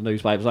gossips in the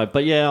newspapers.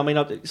 But yeah, I mean,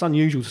 it's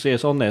unusual to see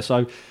us on there.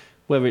 So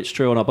whether it's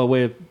true or not, but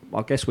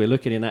I guess we're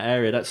looking in that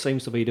area. That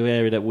seems to be the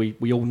area that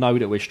we all know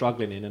that we're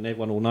struggling in, and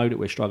everyone will know that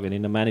we're struggling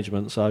in, the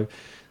management. So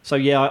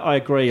yeah, I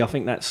agree. I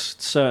think that's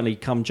certainly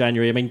come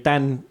January. I mean,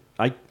 Dan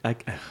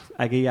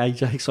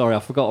AJ, sorry, I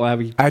forgot how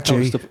he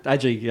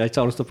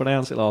told us to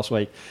pronounce it last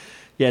week.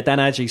 Yeah, Dan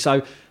Adji.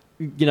 So,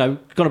 going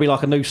to be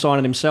like a new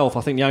signing himself.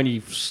 I think the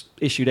only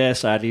issue there,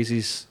 sadly,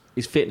 is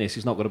his fitness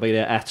is not going to be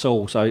there at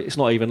all. So it's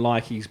not even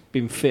like he's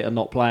been fit and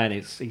not playing.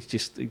 He's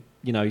just,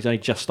 he's only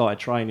just started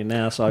training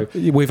now. So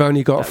we've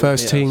only got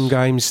first team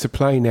games to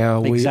play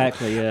now.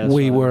 Exactly.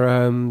 We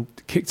were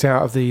kicked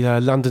out of the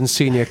London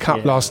Senior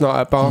Cup last night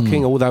at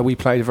Barking. Although we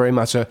played very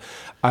much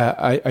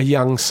a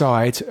young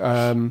side.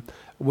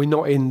 We're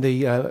not in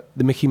the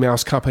Mickey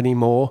Mouse Cup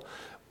anymore.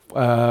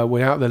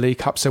 We're out of the League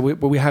Cup, so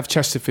we have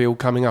Chesterfield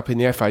coming up in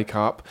the FA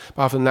Cup.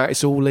 But other than that,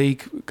 it's all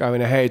league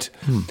going ahead.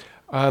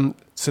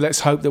 So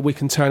let's hope that we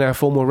can turn our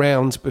form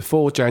around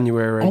before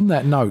January. On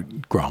that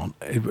note, Grant,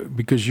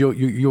 because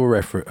you're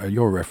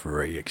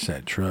referee,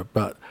 etc.,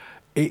 but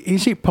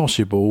is it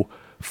possible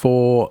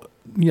for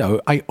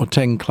 8 or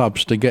 10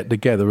 clubs to get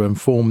together and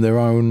form their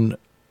own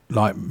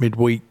like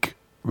midweek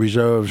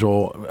reserves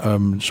or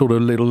sort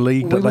of little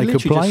league that they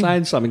could play? We're just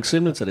saying something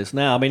similar to this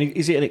now. I mean,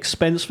 is it an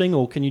expense thing,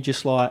 or can you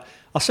just I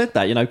said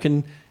that,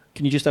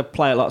 can you just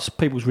play at like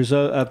people's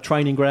reserve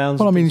training grounds?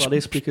 Well, I mean, like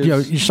this, because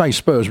you say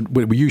Spurs.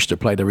 We used to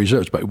play their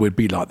reserves, but it would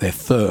be like their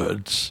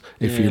thirds,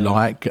 if you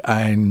like.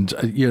 And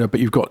but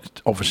you've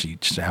got obviously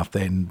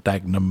Southend,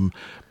 Dagenham,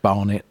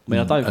 Barnet. I mean,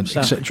 I don't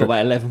sound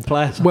about 11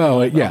 players.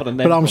 Well, yeah,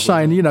 but I'm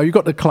saying you've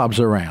got the clubs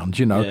around,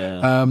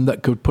 that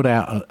could put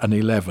out an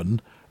 11,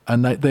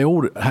 and they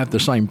all have the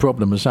same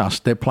problem as us.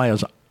 Their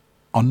players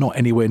are not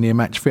anywhere near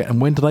match fit.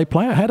 And when do they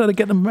play? How do they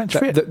get them match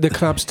fit? The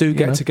clubs do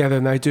get together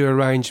and they do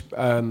arrange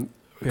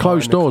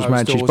closed doors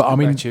matches. But I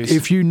mean,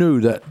 if you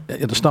knew that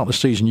at the start of the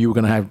season you were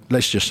going to have,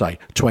 let's just say,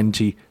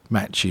 20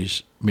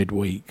 matches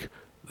midweek,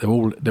 they're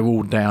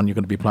all down. You're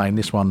going to be playing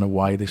this one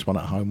away, this one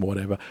at home,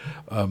 whatever,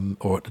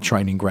 or at the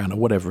training ground or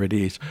whatever it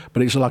is.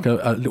 But it's like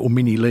a little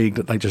mini league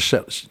that they just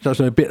set.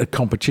 There's a bit of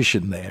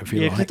competition there, if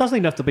you like. Yeah, it doesn't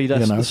even have to be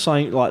the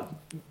same. Like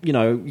you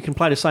can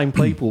play the same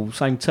people,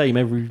 same team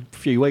every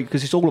few weeks,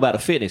 because it's all about the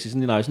fitness. It's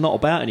not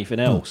about anything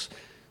else.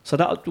 So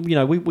that we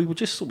were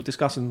just sort of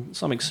discussing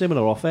something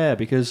similar off air,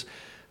 because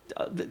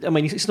I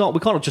mean, it's not.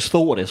 We can't have just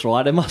thought of this,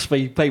 right? There must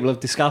be people who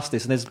have discussed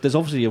this, and there's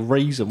obviously a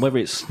reason, whether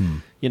it's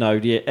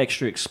the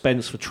extra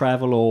expense for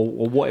travel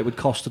or what it would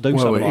cost to do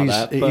something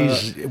like that.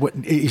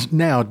 It is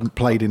now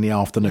played in the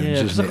afternoons,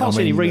 isn't it? I can't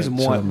see any reason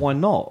why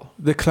not.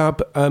 The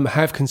club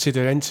have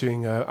considered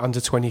entering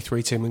under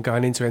 23 team and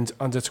going into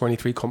under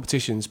 23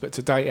 competitions, but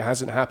to date it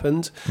hasn't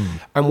happened.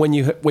 And when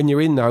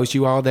you're in those,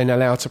 you are then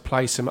allowed to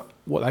play some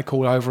what they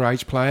call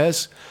overage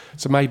players.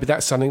 So maybe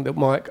that's something that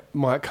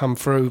might come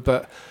through,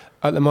 but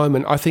at the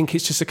moment, I think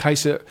it's just a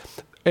case that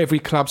every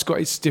club's got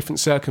its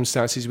different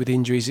circumstances with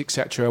injuries,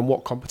 etc., and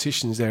what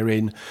competitions they're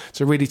in.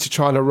 So really to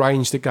try and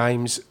arrange the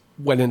games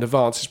well in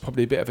advance is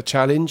probably a bit of a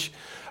challenge.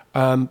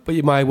 But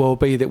it may well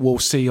be that we'll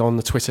see on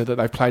the Twitter that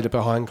they've played a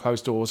behind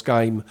closed doors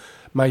game,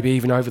 maybe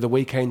even over the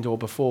weekend or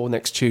before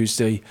next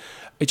Tuesday.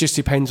 It just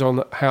depends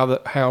on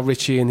how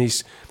Richie and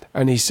his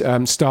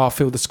staff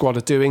feel the squad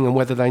are doing and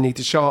whether they need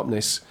to sharpen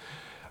this.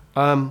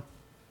 So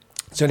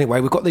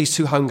anyway, we've got these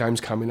 2 home games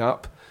coming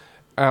up.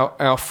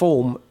 Our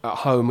form at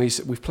home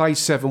is we've played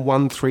 7,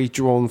 won 3,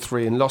 drawn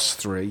 3 and lost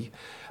 3.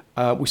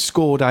 We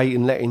scored 8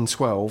 and let in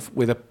 12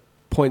 with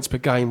points per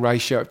game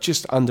ratio of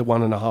just under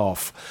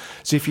 1.5.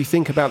 So if you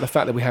think about the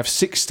fact that we have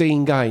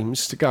 16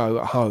 games to go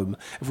at home,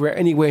 if we're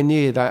anywhere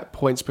near that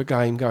points per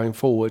game going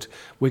forward,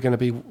 we're going to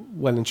be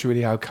well and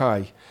truly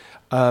okay.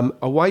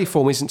 Away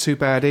form isn't too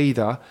bad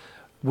either.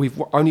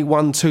 We've only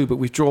won 2, but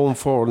we've drawn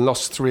 4 and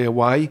lost 3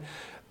 away.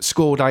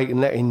 Scored 8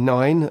 and let in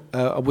 9,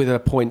 with a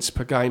points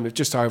per game of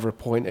just over a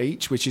point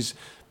each, which is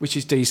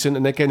decent.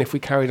 And again, if we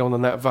carried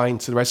on that vein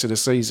to the rest of the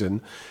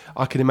season,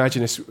 I can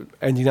imagine us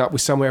ending up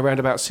with somewhere around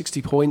about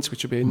 60 points,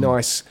 which would be a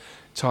nice,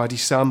 tidy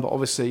sum. But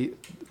obviously,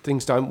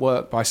 things don't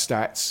work by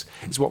stats.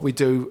 It's what we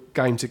do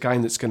game to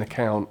game that's going to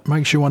count.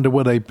 Makes you wonder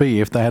where they'd be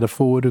if they had a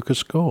forward who could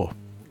score.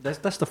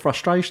 That's the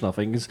frustration, I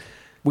think, is...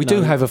 We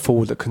do have a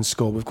forward that can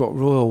score. We've got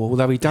Royal,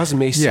 although he does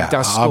miss, he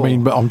does score. I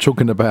mean, but I'm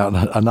talking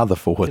about another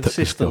forward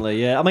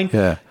consistently. That can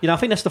score. I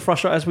think that's the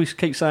frustration. As we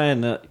keep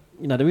saying that,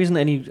 there isn't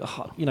any.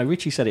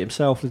 Richie said it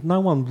himself. There's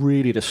no one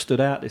really that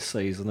stood out this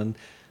season, and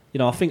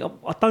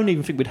I don't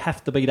even think we'd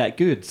have to be that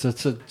good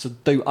to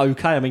do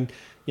okay. I mean,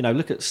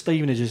 look at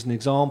Stevenage as an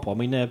example. I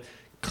mean, they're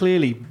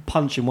clearly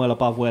punching well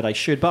above where they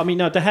should. But I mean,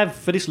 they have,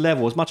 for this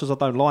level, as much as I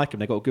don't like them,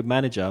 they've got a good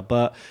manager.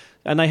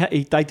 And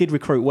they did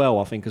recruit well,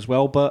 I think, as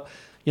well. But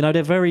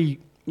they're very,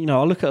 I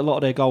look at a lot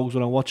of their goals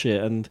when I watch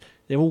it, and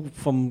they're all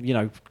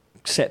from,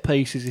 set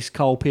pieces. This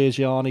Cole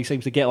Piergiani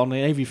seems to get on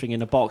everything in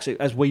the box,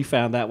 as we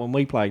found out when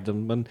we played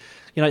them. And,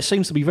 it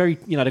seems to be very,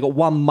 they've got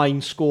one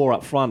main scorer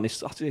up front.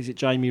 Is it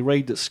Jamie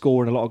Reid that's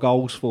scoring a lot of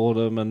goals for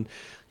them? And,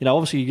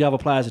 obviously the other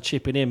players are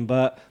chipping in,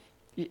 but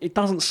it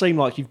doesn't seem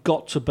like you've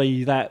got to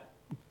be that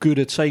good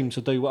a team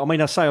to do. I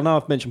mean, I know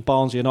I've mentioned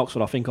Barnsley and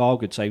Oxford, I think are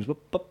good teams,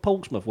 but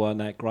Portsmouth weren't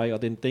that great. I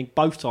didn't think.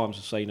 Both times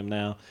I've seen them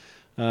now.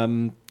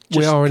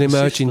 We are an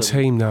emerging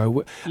team,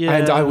 though,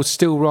 and I would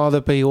still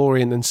rather be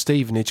Orient than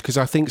Stevenage, because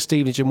I think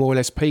Stevenage are more or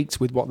less peaked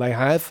with what they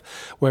have,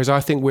 whereas I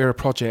think we're a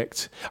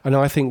project, and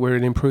I think we're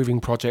an improving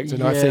project.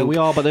 And I think we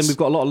are, but then we've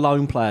got a lot of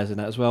lone players in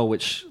that as well,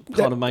 which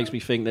kind of makes me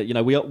think that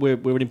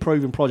we're an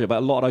improving project, but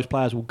a lot of those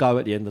players will go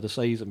at the end of the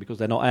season because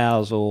they're not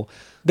ours, or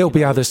there'll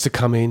be others to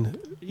come in.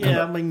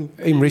 Yeah, I mean,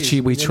 in Richie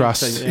we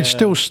trust. It's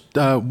still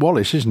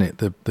Wallace, isn't it?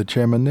 The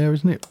chairman there,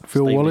 isn't it?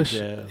 Phil Wallace.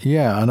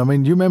 Yeah, and I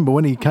mean, you remember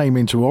when he came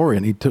into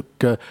Orient, he took.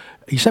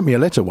 He sent me a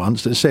letter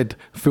once that said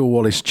Phil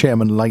Wallace,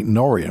 chairman, Leyton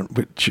Orient,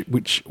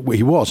 which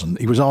he wasn't.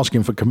 He was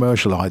asking for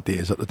commercial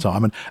ideas at the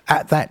time, and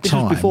at that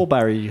time, this is before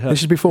Barry Hearn.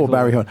 This is before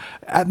Barry Hearn.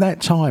 At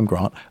that time,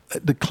 Grant,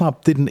 the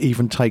club didn't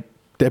even take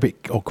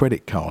debit or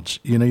credit cards.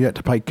 You had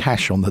to pay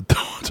cash on the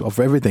dot of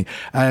everything,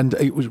 and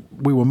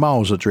we were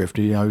miles adrift.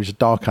 It was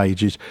dark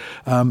ages,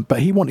 but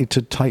he wanted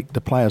to take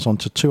the players on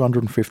to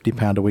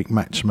 £250 a week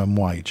maximum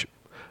wage,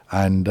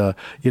 and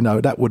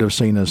that would have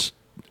seen us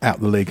out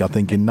the league, I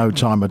think, in no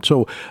time at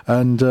all.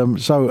 And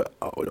so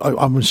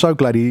I'm so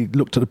glad he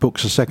looked at the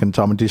books a second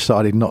time and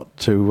decided not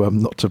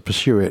to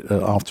pursue it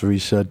after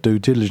his due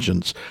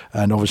diligence.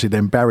 And obviously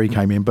then Barry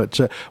came in. But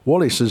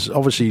Wallace has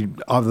obviously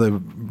either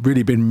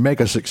really been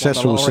mega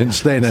successful since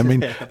then. I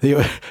mean,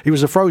 he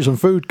was a frozen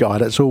food guy.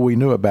 That's all we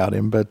knew about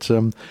him. But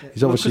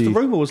he's obviously... Because the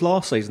rumour was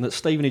last season that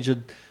Stevenage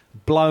had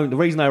blown... The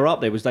reason they were up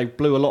there was they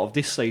blew a lot of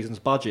this season's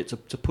budget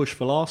to push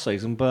for last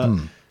season. But...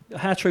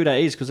 How true that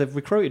is, because they've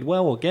recruited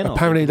well again.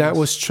 Apparently that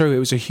was true. It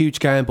was a huge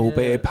gamble,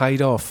 but it paid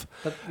off.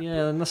 But,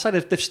 and I say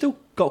they've still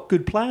got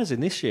good players in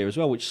this year as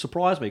well, which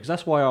surprised me, because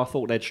that's why I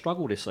thought they'd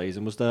struggle this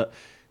season, was that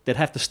they'd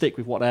have to stick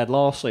with what they had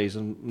last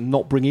season,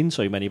 not bring in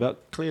too many,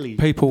 but clearly...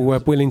 People were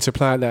willing to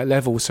play at that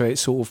level, so it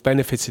sort of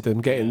benefited them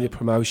getting the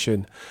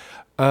promotion.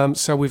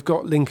 So we've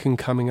got Lincoln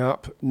coming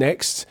up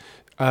next.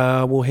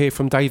 We'll hear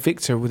from Dave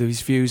Victor with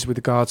his views with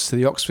regards to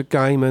the Oxford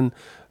game and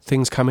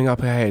things coming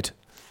up ahead.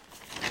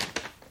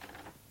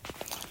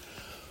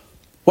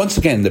 Once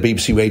again, the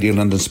BBC Radio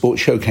London Sports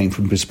Show came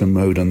from Brisbane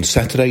Road on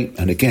Saturday,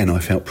 and again I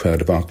felt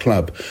proud of our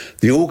club.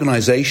 The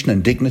organisation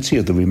and dignity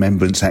of the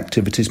remembrance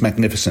activity is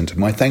magnificent, and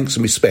my thanks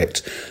and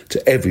respect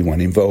to everyone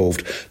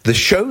involved. The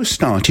show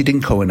started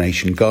in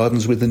Coronation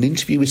Gardens with an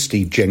interview with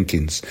Steve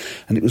Jenkins,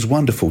 and it was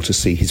wonderful to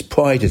see his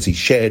pride as he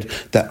shared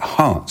that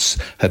Hearts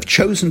have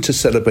chosen to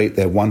celebrate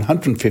their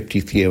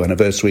 150th year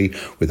anniversary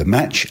with a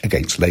match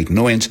against Leyton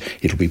Orient.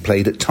 It'll be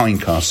played at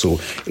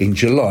Tynecastle in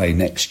July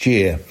next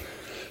year.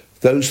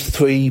 Those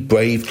three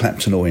brave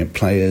Clapton Orient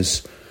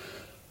players,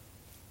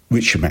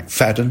 Richard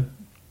McFadden,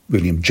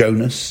 William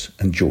Jonas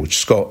and George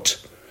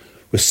Scott,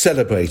 were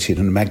celebrated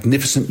on a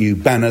magnificent new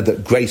banner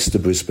that graced the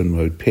Brisbane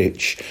Road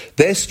pitch.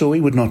 Their story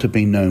would not have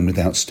been known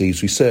without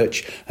Steve's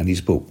research and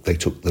his book, They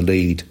Took the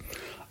Lead.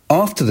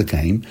 After the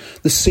game,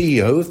 the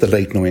CEO of the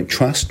Leyton Orient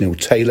Trust, Neil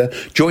Taylor,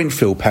 joined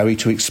Phil Parry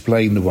to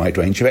explain the wide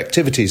range of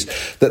activities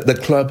that the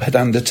club had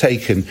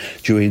undertaken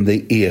during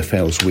the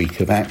EFL's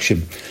week of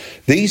action.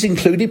 These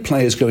included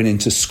players going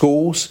into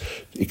schools,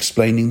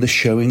 explaining the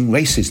showing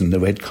racism, the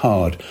red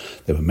card.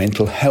 There were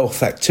mental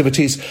health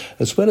activities,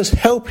 as well as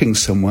helping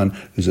someone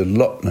whose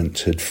allotment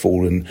had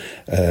fallen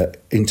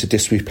into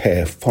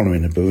disrepair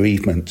following a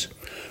bereavement.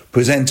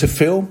 Presenter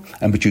Phil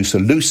and producer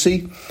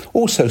Lucy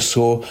also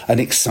saw an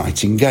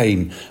exciting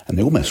game, and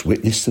they almost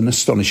witnessed an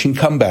astonishing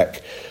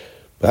comeback.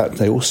 But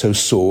they also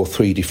saw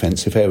 3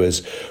 defensive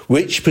errors,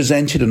 which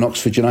presented an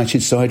Oxford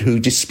United side who,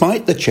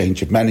 despite the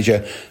change of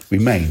manager,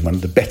 remain one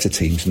of the better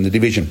teams in the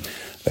division.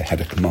 They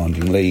had a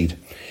commanding lead.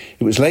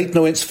 It was Leyton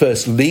Orient's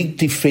first league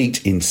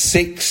defeat in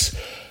 6,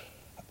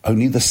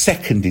 only the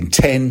second in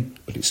 10,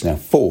 but it's now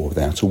 4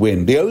 without a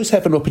win. The O's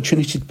have an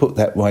opportunity to put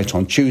that right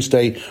on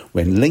Tuesday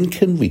when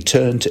Lincoln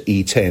return to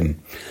E10.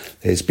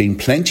 There's been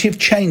plenty of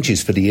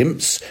changes for the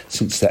Imps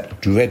since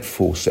that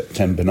dreadful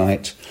September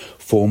night.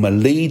 Former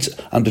Leeds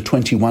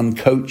under-21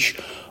 coach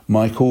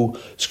Michael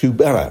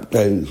Scubera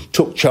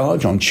took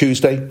charge on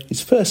Tuesday.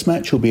 His first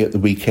match will be at the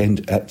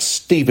weekend at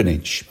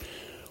Stevenage.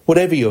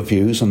 Whatever your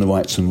views on the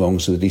rights and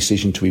wrongs of the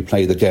decision to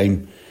replay the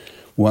game,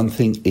 one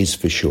thing is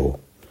for sure.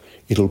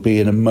 It'll be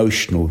an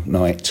emotional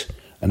night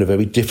and a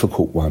very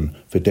difficult one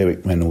for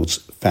Derek Reynolds'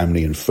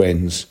 family and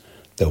friends.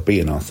 They'll be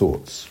in our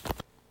thoughts.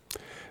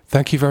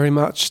 Thank you very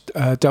much,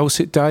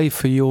 Dulcet Dave,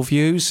 for your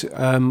views.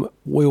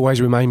 We always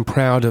remain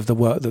proud of the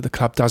work that the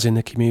club does in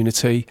the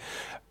community.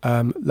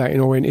 Leyton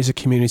Orient is a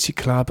community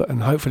club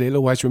and hopefully it'll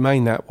always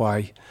remain that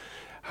way.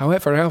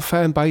 However, our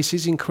fan base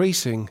is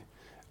increasing,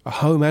 at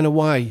home and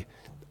away.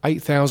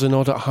 8,000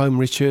 odd at home,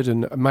 Richard,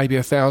 and maybe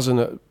 1,000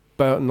 at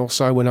Burton or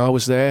so when I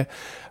was there.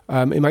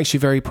 It makes you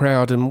very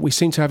proud, and we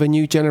seem to have a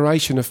new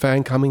generation of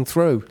fan coming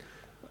through.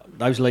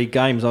 Those league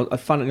games,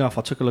 funnily enough,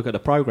 I took a look at the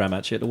programme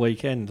actually at the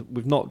weekend.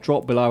 We've not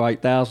dropped below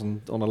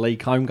 8,000 on a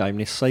league home game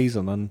this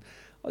season, and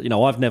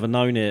I've never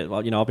known it.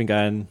 I've been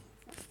going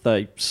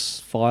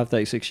 35,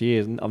 36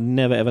 years, and I've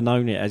never ever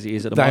known it as it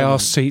is at the moment. They are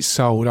seats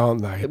sold,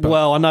 aren't they?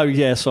 Well, I know,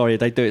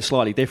 they do it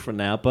slightly different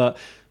now, but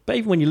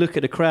even when you look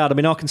at the crowd,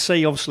 I can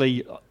see,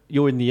 obviously,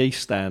 you're in the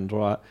east stand,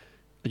 right?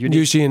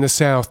 Usually in the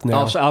south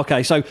now.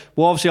 Okay, so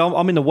obviously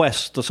I'm in the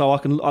west, so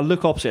I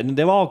look opposite, and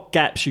there are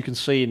gaps you can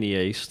see in the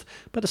east,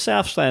 but the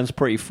south stand's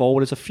pretty full.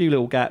 There's a few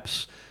little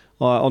gaps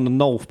on the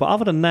north, but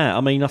other than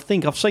that, I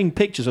think I've seen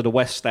pictures of the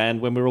west stand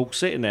when we're all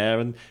sitting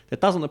there, and there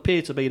doesn't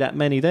appear to be that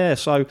many there.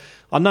 So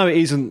I know it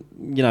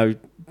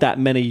isn't, that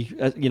many,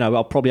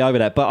 I'll probably over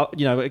that, but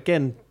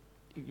again,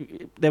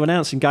 they're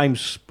announcing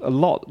games a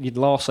lot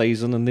last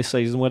season and this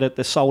season where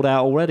they're sold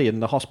out already,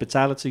 and the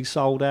hospitality's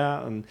sold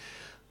out, and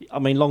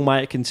long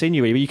may it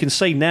continue. But you can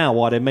see now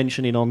why they're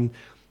mentioning on,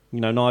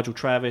 Nigel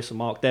Travis and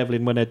Mark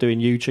Devlin when they're doing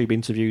YouTube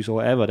interviews or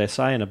whatever, they're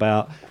saying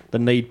about the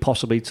need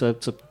possibly to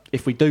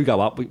if we do go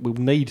up, we'll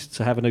need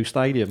to have a new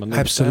stadium.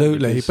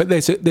 Absolutely, but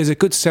there's a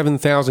good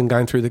 7,000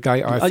 going through the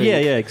gate, I think.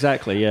 Yeah,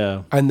 exactly,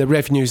 yeah. And the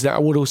revenues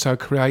that would also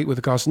create with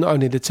regards to not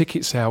only the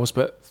ticket sales,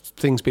 but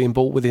things being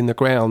bought within the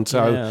ground.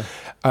 So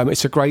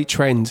it's a great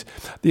trend.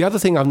 The other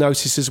thing I've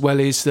noticed as well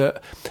is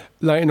that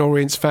Leyton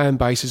Orient's fan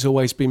base has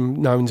always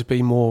been known to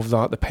be more of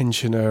like the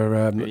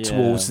pensioner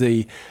towards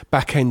the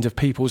back end of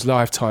people's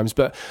lifetimes.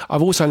 But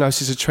I've also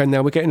noticed a trend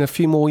now. We're getting a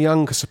few more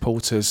younger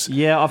supporters.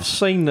 Yeah, I've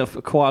seen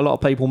quite a lot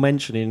of people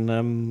mentioning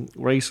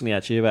recently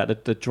actually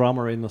about the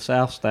drummer in the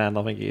south stand,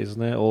 I think it is,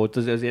 isn't it? Or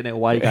is it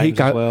away games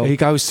as well? He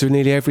goes to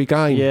nearly every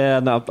game. Yeah,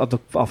 and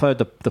I've heard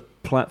the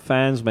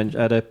fans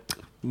the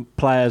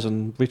players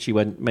and Richie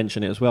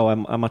mention it as well,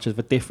 how much of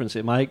a difference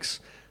it makes.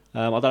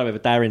 I don't know whether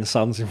Darren's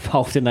son's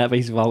involved in that, but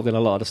he's involved in a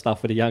lot of the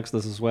stuff with the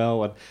youngsters as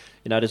well. And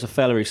there's a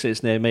fella who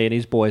sits near me, and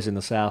his boy's in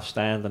the south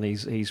stand, and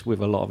he's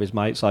with a lot of his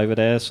mates over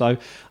there. So,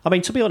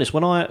 to be honest,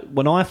 when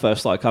I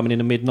first started coming in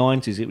the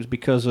mid-90s, it was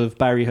because of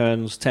Barry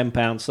Hearn's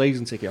 £10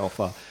 season ticket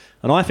offer,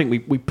 and I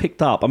think we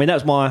picked up. That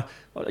was my,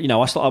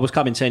 I was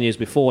coming 10 years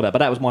before that, but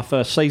that was my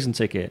first season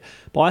ticket.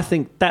 But I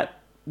think that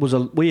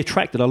we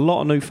attracted a lot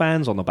of new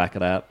fans on the back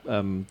of that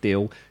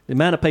deal. The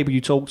amount of people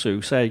you talk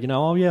to say, I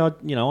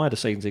had a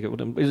season ticket with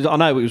them. I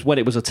know it was when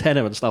it was a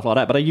tenner and stuff like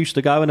that, but they used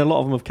to go, and a lot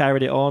of them have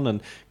carried it on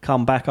and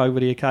come back over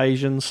the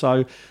occasion.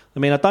 So,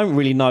 I don't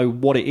really know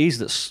what it is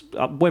that's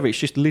whether it's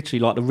just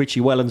literally like the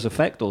Richie Wellens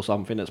effect or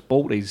something that's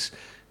brought these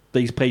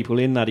people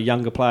in there, the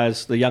younger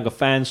players, the younger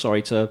fans.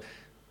 To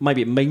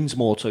maybe it means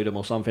more to them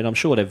or something. I'm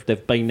sure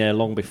they've been there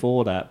long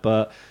before that,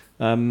 but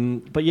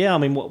yeah,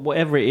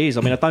 whatever it is,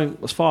 I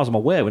don't, as far as I'm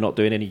aware, we're not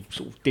doing any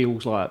sort of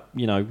deals like,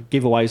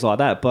 giveaways like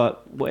that,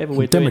 but whatever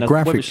we're doing...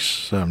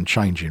 Demographics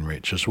changing,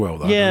 Rich, as well,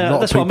 though. Yeah,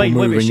 that's what I mean,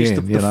 whether it's just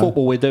the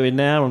football we're doing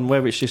now, and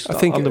whether it's just I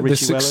think under the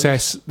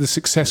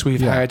success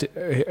we've had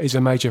is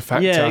a major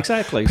factor. Yeah,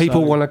 exactly.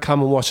 People want to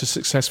come and watch a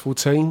successful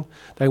team.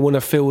 They want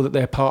to feel that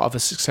they're part of a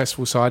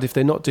successful side. If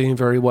they're not doing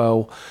very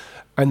well,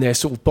 and they're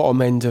sort of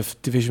bottom end of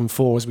Division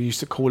 4, as we used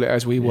to call it,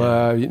 as we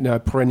were,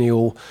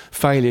 perennial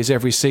failures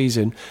every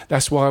season.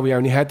 That's why we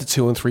only had the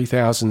 2,000 and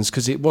 3,000s,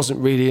 because it wasn't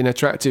really an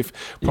attractive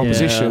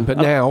proposition. Yeah. But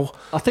now,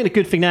 I think the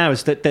good thing now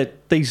is that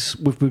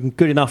we've been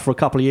good enough for a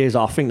couple of years.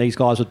 I think these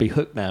guys would be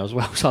hooked now as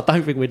well, so I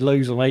don't think we'd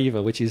lose them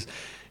either, which is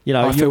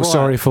I feel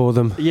sorry for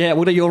them. Yeah,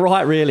 well, you're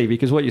right, really,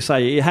 because what you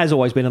say, it has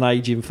always been an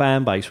ageing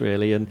fan base,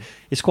 really, and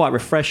it's quite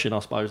refreshing, I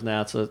suppose,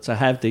 now to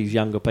have these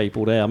younger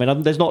people there. I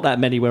mean, there's not that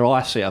many where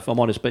I sit, if I'm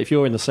honest, but if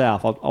you're in the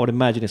south, I would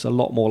imagine it's a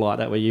lot more like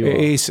that where you are. It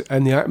is,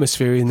 and the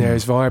atmosphere in there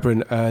is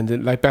vibrant, and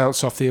they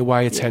bounce off the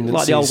away attendances.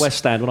 Like the old West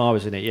Stand when I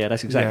was in it,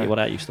 that's exactly what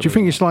that used to be. Do you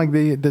think it's like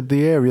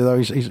the area, though,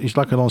 is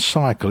like an on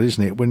cycle,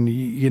 isn't it? When,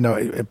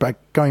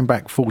 going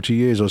back 40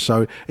 years or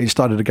so, it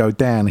started to go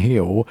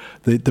downhill.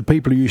 The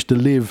people who used to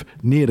live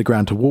near the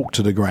ground to walk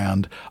to the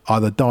ground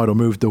either died or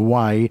moved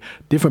away.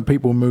 Different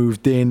people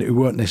moved in who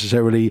weren't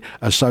necessarily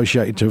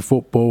associated to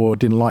football or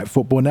didn't like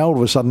football. Now all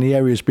of a sudden the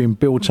area's been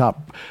built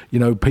up.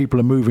 People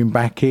are moving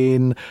back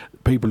in.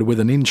 People with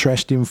an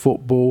interest in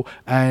football,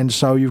 and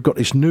so you've got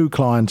this new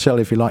clientele,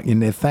 if you like, in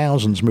their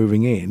thousands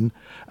moving in,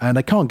 and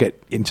they can't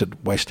get into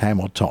West Ham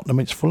or Tottenham.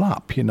 It's full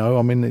up, I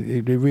mean,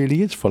 it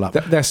really is full up.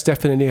 That's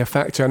definitely a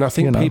factor, and I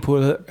think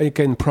people,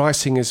 again,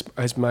 pricing has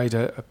played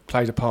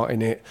a part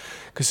in it,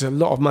 because there's a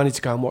lot of money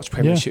to go and watch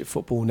Premiership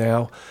football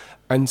now.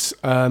 And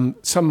some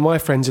of my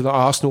friends are like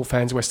Arsenal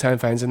fans, West Ham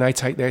fans, and they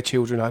take their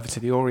children over to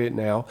the Orient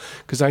now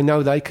because they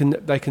know they can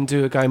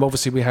do a game.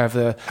 Obviously, we have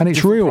and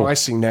it's real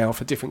pricing now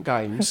for different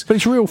games. But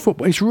it's real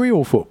football. It's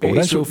real football.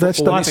 It's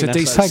a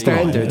decent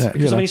standard. I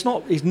mean,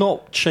 it's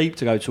not cheap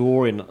to go to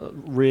Orient,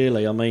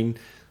 really. I mean,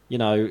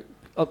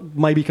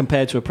 maybe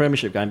compared to a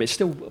Premiership game, but it's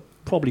still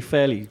probably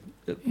fairly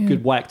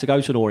good whack to go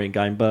to an Orient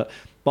game. But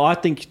I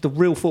think the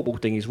real football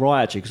thing is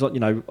right, actually,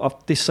 because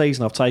this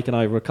season I've taken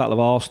over a couple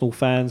of Arsenal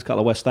fans, a couple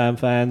of West Ham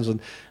fans,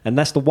 and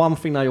that's the one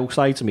thing they all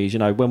say to me is,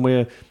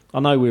 when I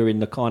know we're in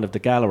the kind of the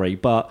gallery,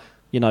 but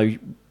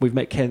we've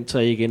met Kent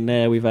Teague in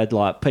there, we've had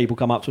like people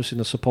come up to us in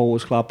the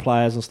supporters club,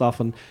 players and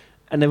stuff, and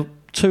then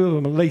two of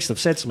them at least have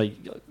said to me,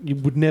 you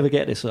would never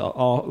get this.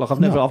 I've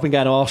been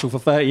going to Arsenal for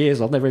 30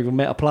 years, I've never even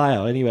met a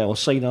player anywhere or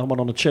seen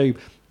someone on the tube.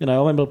 I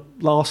remember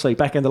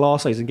back in the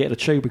last season, getting a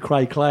tube with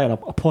Craig Clay, and I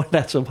pointed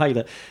out to him, hey,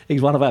 that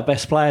he's one of our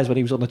best players when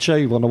he was on the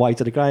tube on the way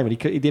to the game, and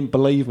he didn't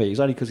believe me. It was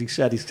only because he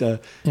said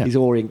his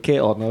Orient kit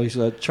on, or his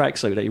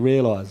tracksuit, that he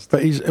realised.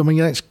 But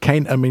that's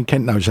Kent. I mean,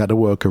 Kent knows how to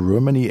work a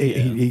room, and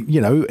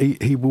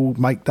he will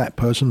make that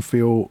person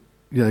feel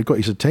got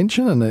his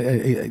attention, and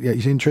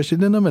he's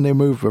interested in them, and they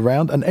move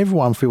around, and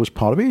everyone feels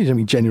part of it. I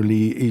mean,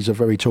 generally, he's a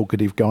very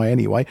talkative guy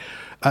anyway.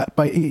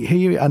 But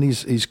he and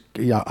his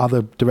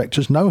other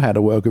directors know how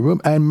to work a room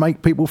and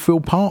make people feel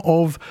part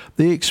of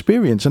the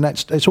experience, and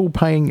it's all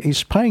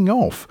paying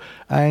off.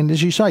 And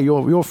as you say,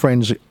 your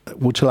friends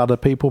will tell other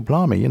people,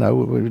 blimey,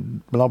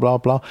 blah blah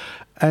blah.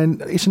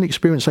 And it's an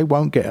experience they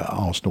won't get at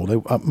Arsenal.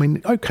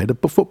 The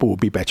football will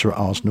be better at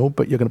Arsenal,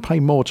 but you're going to pay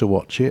more to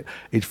watch it.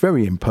 It's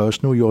very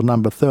impersonal. You're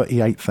number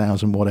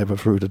 38,000 whatever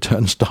through the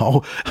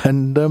turnstile,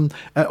 and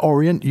at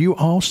Orient you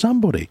are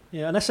somebody.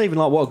 Yeah, and that's even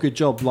like what a good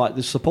job like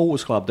the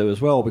supporters club do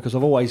as well, because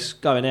I've always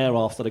going there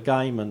after the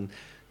game, and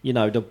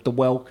the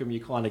welcome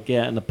you kind of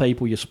get and the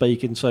people you're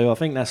speaking to. I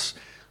think that's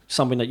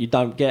something that you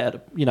don't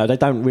get. They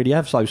don't really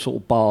have those sort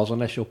of bars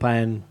unless you're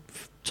paying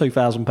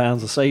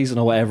 £2,000 a season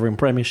or whatever in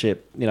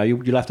Premiership.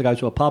 You'll have to go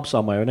to a pub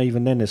somewhere, and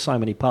even then there's so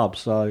many pubs.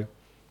 So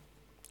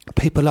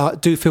people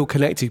do feel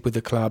connected with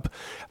the club,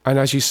 and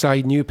as you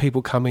say, new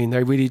people come in,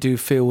 they really do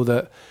feel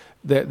that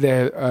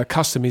their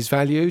custom is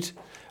valued,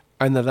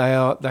 and that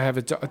they have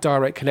a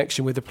direct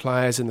connection with the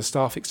players and the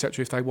staff,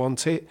 etc. If they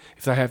want it,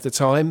 if they have the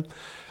time.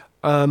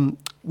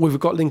 We've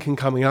got Lincoln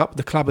coming up.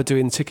 The club are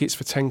doing tickets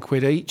for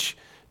 £10 each.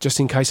 Just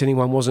in case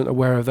anyone wasn't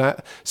aware of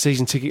that,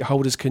 season ticket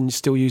holders can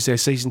still use their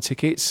season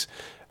tickets,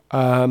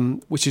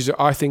 which is,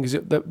 I think,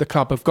 the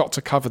club have got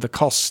to cover the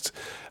cost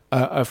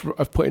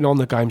of putting on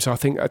the game. So I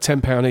think at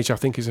 £10 each, I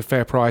think, is a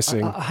fair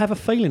pricing. I have a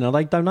feeling, are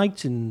they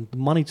donating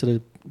money to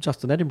the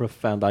Justin Edinburgh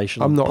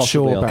Foundation? I'm not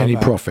sure about any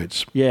that.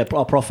 Profits. Yeah,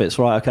 profits,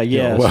 right, okay,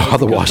 yeah. Well, so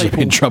otherwise they'd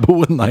be in trouble,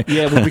 wouldn't they?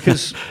 Yeah, well,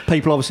 because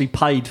people obviously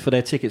paid for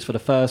their tickets for the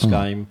first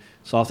game,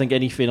 so I think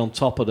anything on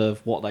top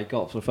of what they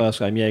got for the first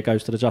game,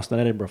 goes to the Justin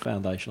Edinburgh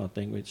Foundation, I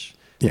think, which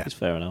is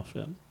fair enough,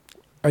 yeah.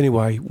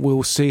 Anyway,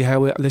 we'll see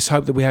let's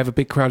hope that we have a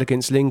big crowd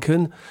against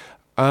Lincoln.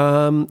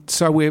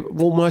 So we're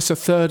almost a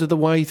third of the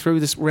way through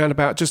this,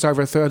 roundabout just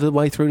over a third of the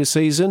way through the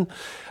season.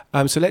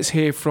 So let's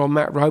hear from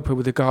Matt Roper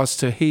with regards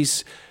to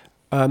his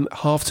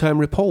half-term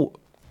report.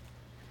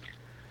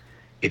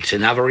 It's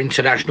another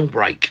international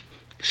break.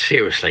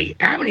 Seriously,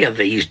 how many of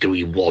these do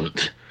we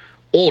want?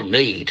 Or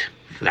need,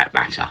 for that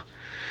matter?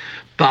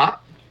 But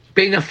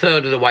being a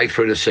third of the way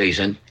through the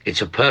season,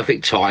 it's a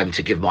perfect time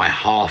to give my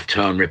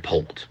half-term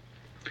report.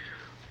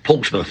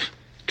 Portsmouth,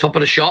 top of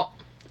the shop,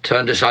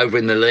 turned us over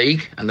in the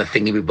league and the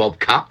Thingy-Bob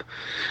Cup,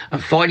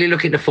 and finally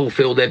looking to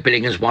fulfil their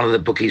billing as one of the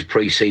bookies'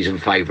 pre-season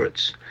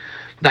favourites.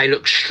 They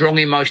look strong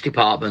in most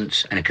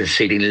departments and are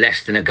conceding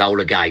less than a goal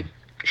a game.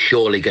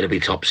 Surely going to be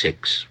top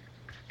six.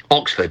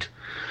 Oxford,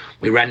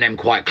 we ran them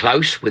quite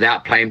close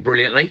without playing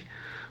brilliantly.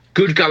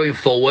 Good going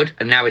forward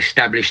and now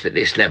established at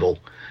this level.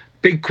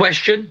 Big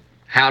question,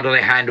 how do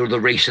they handle the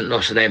recent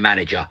loss of their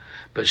manager?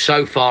 But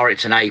so far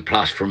it's an A+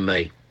 from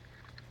me.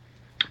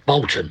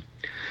 Bolton,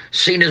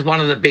 seen as one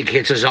of the big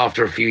hitters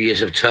after a few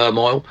years of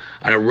turmoil,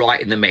 and are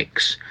right in the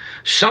mix.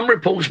 Some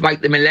reports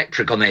make them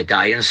electric on their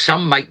day, and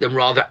some make them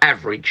rather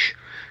average.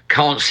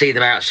 Can't see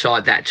them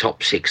outside that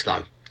top 6,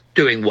 though.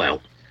 Doing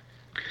well.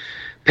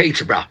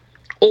 Peterborough,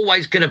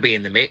 always going to be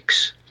in the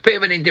mix. Bit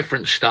of an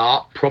indifferent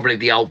start, probably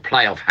the old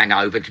playoff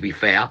hangover, to be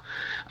fair,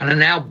 and are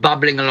now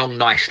bubbling along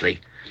nicely.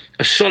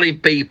 A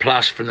solid B+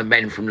 from the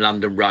men from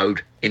London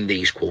Road in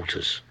these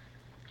quarters.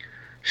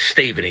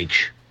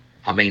 Stevenage.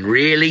 I mean,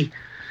 really?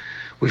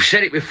 We've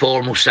said it before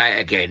and we'll say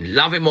it again.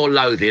 Love him or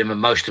loathe him,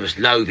 and most of us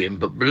loathe him,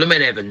 but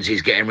Bloomin' Evans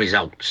is getting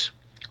results.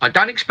 I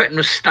don't expect them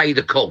to stay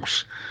the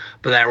course,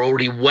 but they're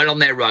already well on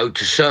their road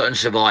to certain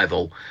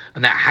survival,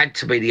 and that had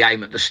to be the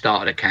aim at the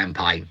start of the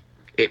campaign.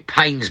 It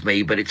pains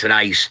me, but it's an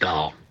A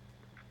star.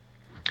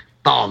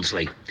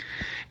 Barnsley.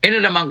 In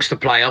and amongst the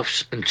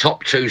playoffs and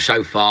top 2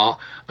 so far,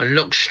 and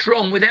looks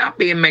strong without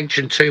being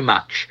mentioned too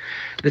much.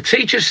 The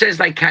teacher says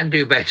they can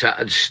do better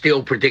and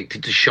still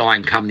predicted to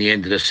shine come the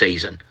end of the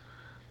season.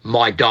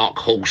 My dark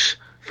horse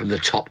from the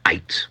top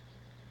 8.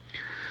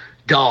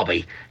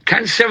 Derby.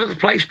 Can 7th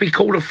place be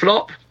called a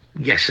flop?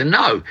 Yes and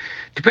no,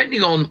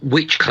 depending on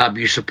which club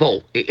you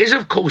support. It is,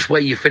 of course, where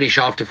you finish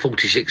after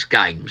 46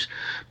 games,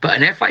 but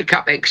an FA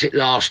Cup exit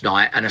last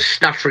night and a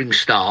stuttering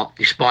start,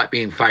 despite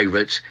being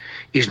favourites,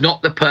 is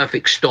not the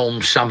perfect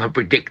storm some have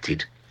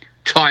predicted.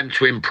 Time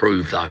to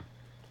improve, though.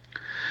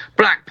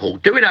 Blackpool,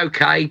 doing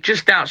OK,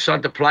 just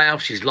outside the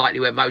playoffs is likely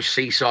where most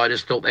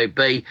Seasiders thought they'd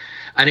be,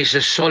 and it's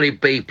a solid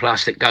B+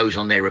 that goes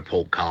on their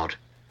report card.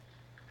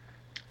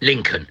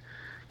 Lincoln.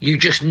 You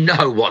just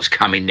know what's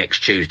coming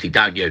next Tuesday,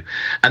 don't you?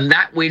 And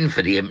that win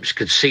for the Imps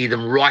could see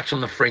them right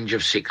on the fringe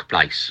of 6th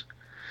place.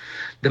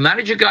 The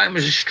manager game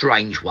was a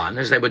strange one,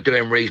 as they were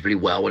doing reasonably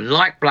well, and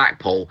like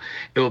Blackpool,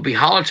 it would be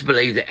hard to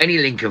believe that any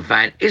Lincoln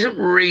fan isn't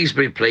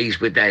reasonably pleased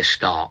with their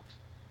start.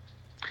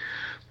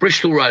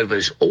 Bristol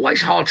Rovers,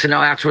 always hard to know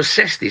how to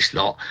assess this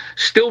lot,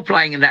 still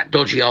playing in that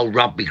dodgy old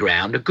rugby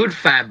ground, a good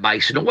fan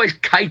base and always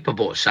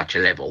capable at such a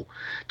level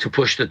to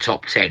push the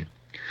top 10.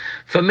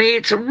 For me,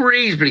 it's a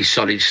reasonably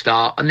solid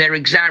start, and their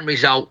exam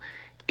result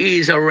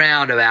is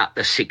around about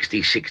the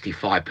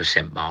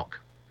 60-65% mark.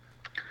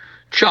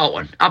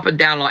 Charlton, up and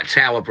down like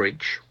Tower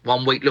Bridge.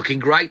 One week looking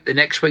great, the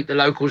next week the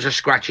locals are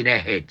scratching their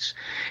heads.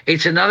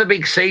 It's another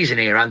big season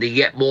here under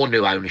yet more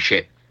new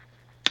ownership.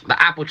 But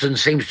Appleton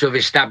seems to have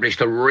established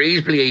a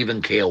reasonably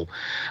even keel,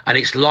 and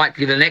it's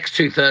likely the next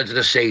 2/3 of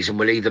the season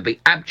will either be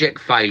abject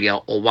failure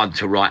or one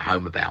to write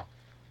home about.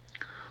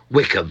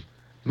 Wickham,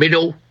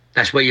 middle,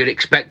 that's where you'd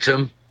expect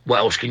them. What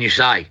else can you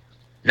say?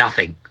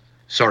 Nothing.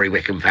 Sorry,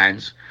 Wickham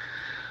fans.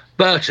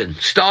 Burton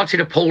started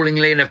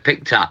appallingly and have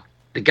picked up.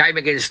 The game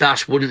against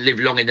us wouldn't live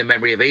long in the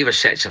memory of either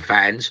sets of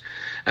fans,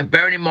 and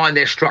bearing in mind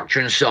their structure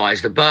and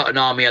size, the Burton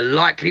Army are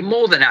likely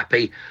more than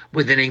happy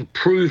with an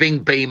improving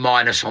B-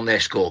 on their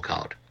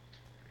scorecard.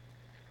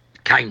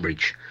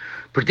 Cambridge,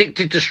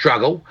 predicted to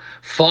struggle,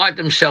 fired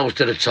themselves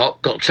to the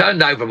top, got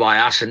turned over by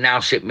us and now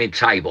sit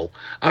mid-table.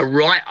 A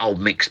right old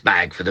mixed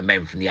bag for the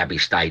men from the Abbey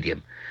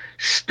Stadium.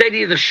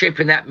 Steady the ship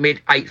in that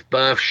mid-8th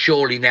berth,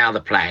 surely now the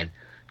plan.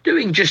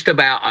 Doing just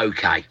about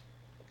OK.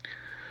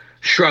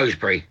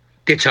 Shrewsbury,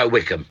 ditto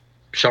Wickham.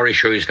 Sorry,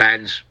 Shrews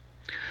fans.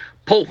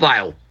 Port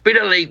Vale, been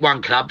a League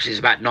One club since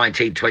about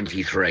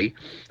 1923,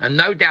 and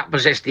no doubt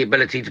possessed the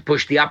ability to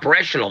push the upper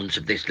echelons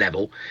of this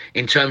level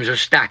in terms of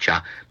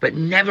stature, but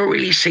never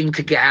really seemed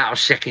to get out of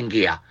second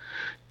gear.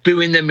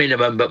 Doing the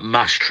minimum, but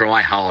must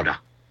try harder.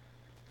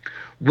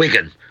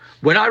 Wigan.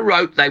 When I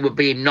wrote they would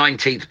be in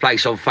 19th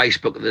place on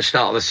Facebook at the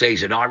start of the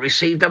season, I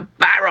received a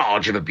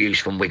barrage of abuse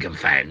from Wigan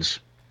fans.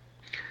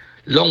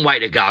 Long way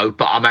to go,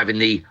 but I'm having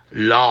the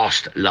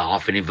last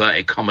laugh in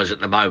inverted commas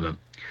at the moment.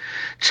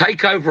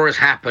 Takeover has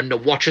happened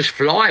and watch us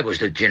fly was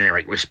the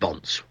generic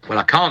response. Well,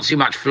 I can't see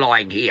much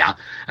flying here,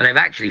 and they've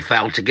actually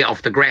failed to get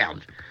off the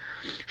ground.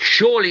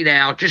 Surely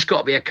now, just got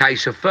to be a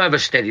case of further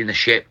steadying the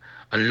ship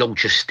and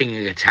launch a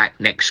stinging attack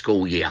next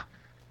school year.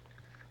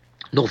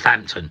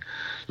 Northampton.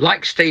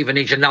 Like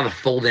Stevenage, another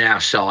fall in our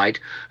side,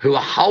 who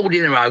are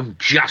holding their own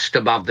just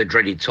above the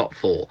dreaded top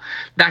 4.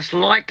 That's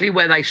likely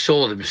where they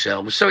saw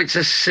themselves, so it's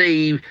a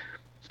C+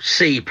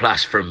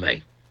 from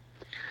me.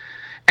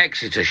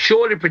 Exeter,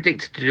 surely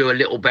predicted to do a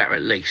little better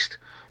at least.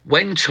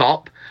 When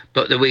top,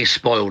 but the Wiz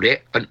spoiled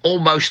it, and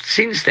almost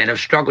since then have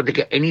struggled to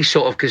get any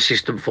sort of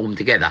consistent form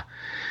together.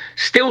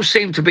 Still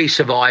seem to be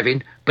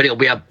surviving, but it'll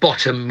be a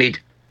bottom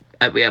middle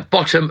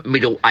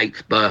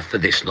 8th berth for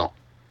this lot.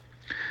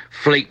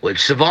 Fleetwood,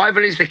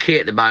 survival is the key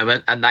at the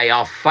moment, and they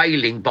are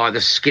failing by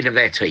the skin of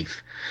their teeth.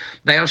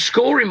 They are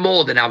scoring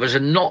more than others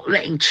and not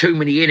letting too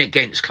many in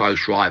against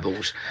close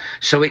rivals,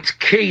 so it's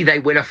key they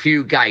win a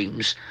few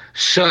games,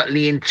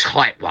 certainly in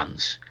tight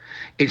ones.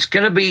 It's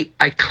going to be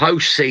a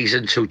close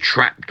season till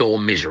trapdoor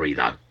misery,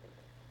 though.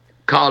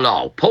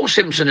 Carlisle, Paul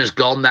Simpson has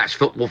gone, that's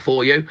football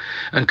for you,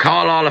 and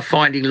Carlisle are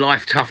finding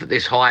life tough at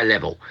this high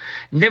level.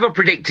 Never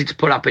predicted to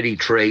put up any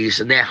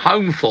trees, and their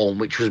home form,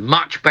 which was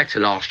much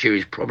better last year,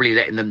 is probably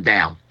letting them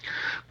down.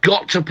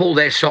 Got to pull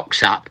their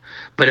socks up,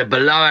 but a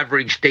below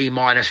average D-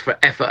 for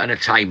effort and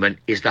attainment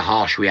is the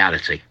harsh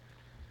reality.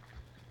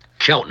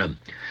 Cheltenham.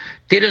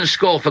 Didn't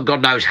score for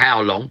God knows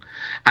how long,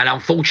 and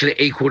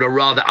unfortunately equalled a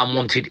rather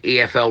unwanted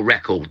EFL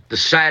record. The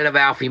sale of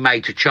Alfie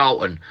May to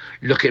Charlton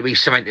looking to be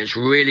something that's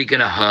really going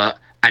to hurt,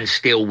 and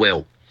still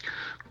will.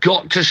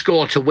 Got to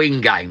score to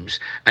win games,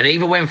 and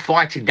even when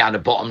fighting down the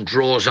bottom,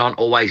 draws aren't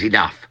always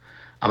enough.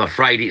 I'm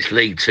afraid it's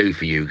League Two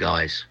for you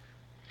guys.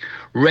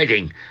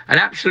 Reading, an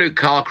absolute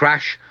car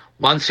crash.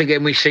 Once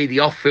again, we see the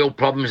off-field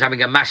problems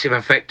having a massive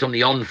effect on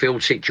the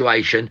on-field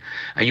situation,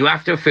 and you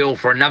have to feel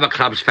for another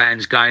club's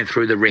fans going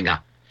through the ringer.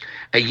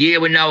 A year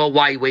with no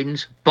away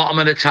wins, bottom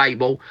of the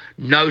table,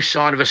 no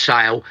sign of a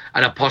sale,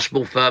 and a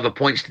possible further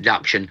points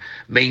deduction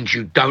means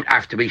you don't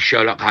have to be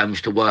Sherlock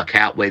Holmes to work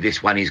out where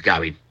this one is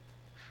going.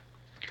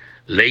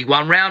 League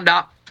One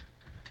roundup.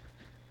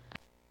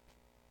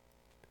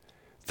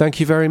 Thank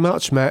you very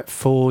much, Matt,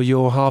 for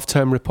your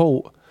half-term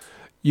report.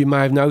 You may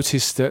have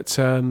noticed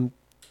that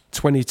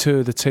 22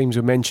 of the teams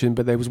were mentioned,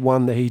 but there was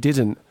one that he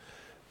didn't.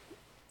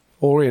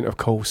 Orient, of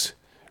course.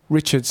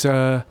 Richards,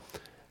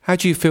 how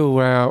do you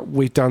feel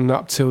we've done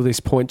up till this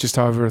point, just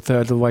over a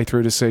third of the way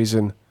through the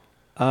season?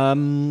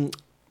 Better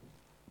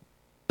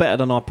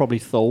than I probably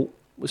thought,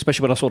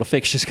 especially when I saw the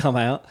fixtures come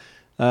out.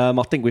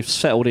 I think we've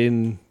settled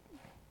in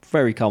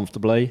very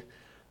comfortably.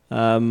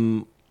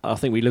 I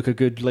think we look a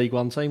good League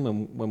One team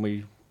when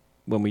we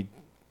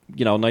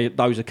on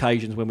those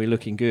occasions when we're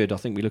looking good. I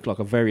think we look like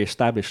a very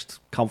established,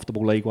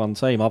 comfortable League One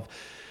team.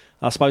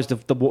 I suppose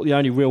the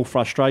only real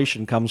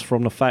frustration comes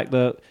from the fact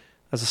that,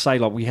 as I say,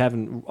 like I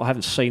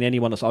haven't seen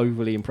anyone that's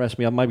overly impressed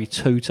me. Maybe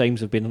two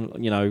teams have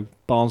been,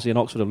 Barnsley and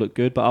Oxford have looked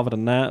good, but other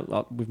than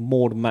that, we've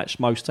more than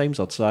matched most teams,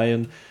 I'd say.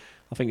 And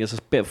I think there's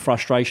a bit of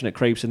frustration that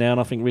creeps in now, and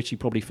I think Richie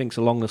probably thinks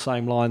along the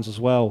same lines as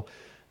well.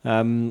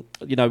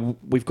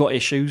 We've got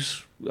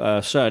issues,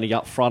 certainly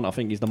up front, I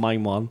think is the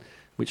main one,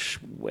 which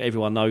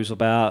everyone knows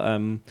about.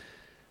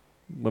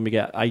 When we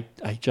get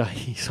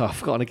AJ, so I've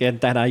forgotten again,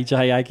 Dan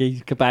AJ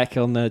Aggie back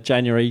on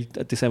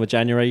December,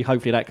 January.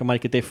 Hopefully that can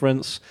make a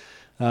difference.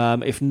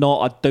 If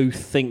not, I do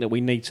think that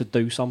we need to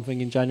do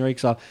something in January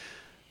because,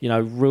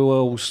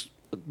 Ruel's,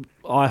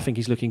 I think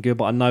he's looking good,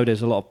 but I know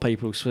there's a lot of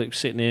people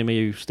sitting near me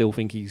who still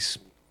think he's,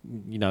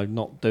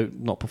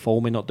 not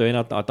performing, not doing.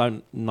 I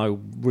don't know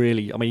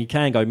really. I mean, he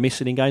can go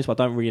missing in games, but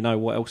I don't really know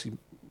what else he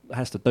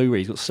has to do. Really,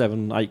 he's got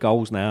 7-8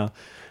 goals now.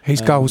 His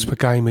goals per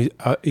game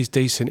is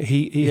decent. And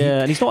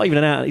he's not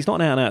even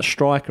an out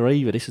striker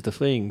either. This is the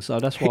thing, so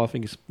that's why I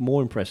think it's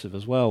more impressive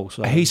as well.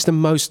 So he's the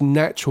most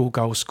natural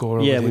goal scorer.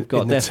 We've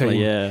got in the definitely.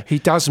 team. Yeah, he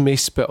does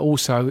miss, but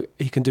also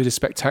he can do the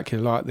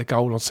spectacular. Like the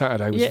goal on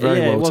Saturday was very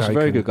well taken. It was a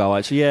very good goal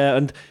actually. Yeah,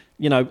 and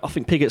I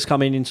think Piggott's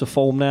coming into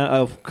form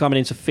now, coming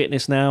into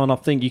fitness now, and I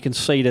think you can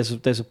see there's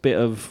a bit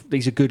of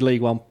he's a good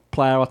League One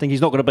player. I think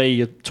he's not going to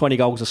be 20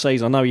 goals a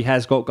season. I know he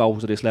has got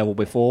goals at this level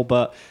before,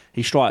 but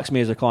he strikes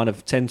me as a kind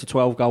of 10 to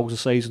 12 goals a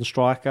season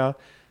striker.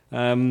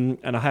 And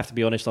I have to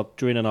be honest, I'm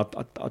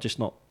just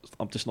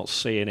not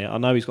seeing it. I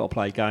know he's got to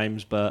play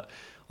games, but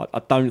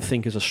I don't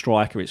think as a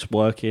striker it's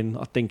working.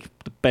 I think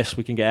the best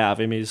we can get out of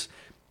him is,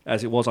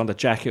 as it was under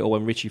Jacket or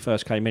when Richie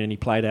first came in and he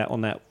played out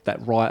on that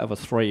right of a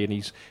three, and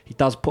he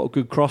does put a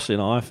good cross in,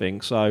 I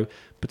think. So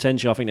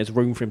potentially I think there's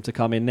room for him to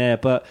come in there.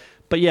 But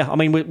yeah, I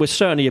mean, we're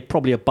certainly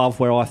probably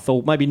above where I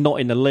thought. Maybe not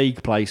in the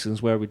league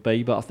places where we'd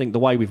be, but I think the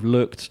way we've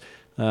looked,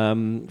 for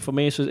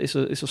me, it's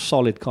a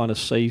solid kind of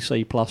C+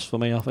 for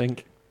me, I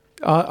think.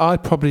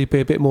 I'd probably be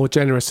a bit more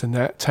generous than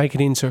that, taking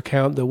into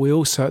account that we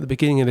also, at the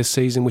beginning of the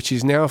season, which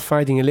is now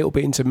fading a little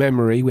bit into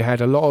memory, we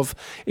had a lot of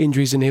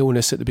injuries and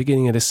illness at the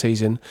beginning of the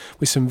season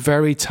with some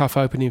very tough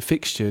opening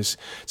fixtures.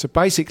 So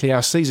basically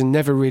our season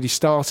never really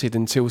started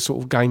until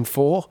sort of game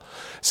 4.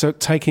 So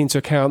taking into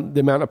account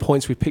the amount of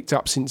points we've picked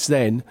up since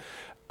then,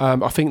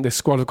 I think the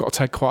squad have got to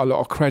take quite a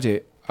lot of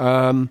credit.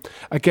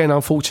 Again,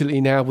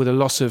 unfortunately now with the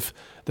loss of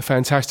the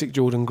fantastic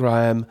Jordan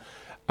Graham,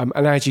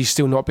 and Aggie's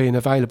still not being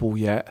available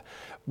yet,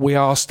 we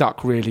are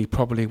stuck really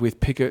probably with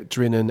Piggott,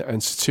 Drinan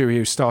and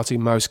Soturio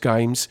starting most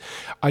games.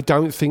 I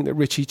don't think that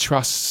Richie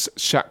trusts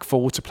Shaq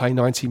Ford to play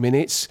 90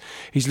 minutes.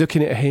 He's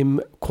looking at him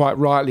quite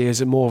rightly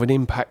as more of an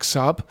impact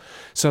sub.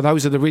 So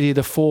those are really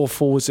the 4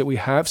 forwards that we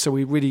have. So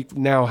we really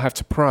now have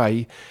to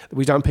pray that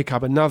we don't pick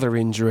up another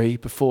injury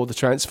before the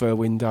transfer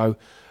window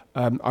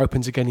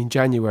opens again in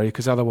January,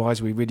 because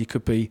otherwise we really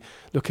could be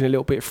looking a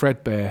little bit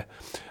threadbare.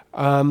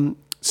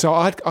 So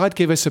I'd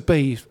give us a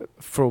B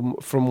from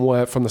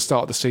the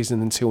start of the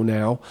season until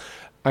now,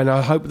 and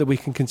I hope that we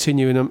can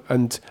continue.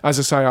 And as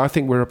I say, I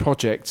think we're a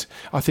project.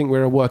 I think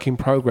we're a work in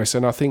progress,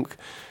 and I think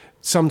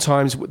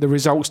sometimes the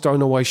results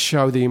don't always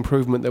show the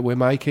improvement that we're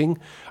making.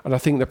 And I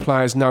think the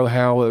players know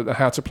how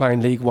to play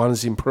in League One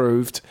has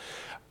improved,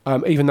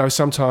 even though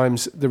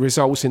sometimes the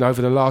results in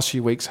over the last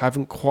few weeks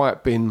haven't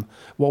quite been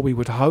what we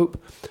would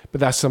hope.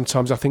 But that's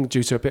sometimes I think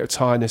due to a bit of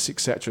tiredness,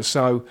 etc.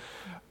 So.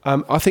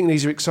 I think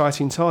these are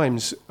exciting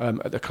times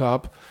at the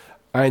club,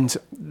 and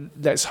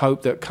let's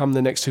hope that come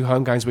the next 2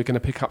 home games we're going to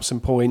pick up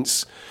some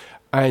points,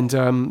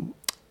 and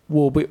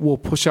we'll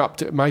push up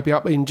to maybe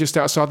up in just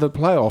outside the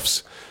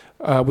playoffs.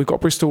 We've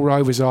got Bristol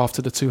Rovers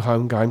after the 2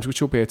 home games,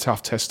 which will be a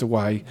tough test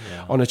away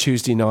on a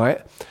Tuesday night,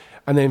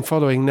 And then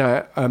following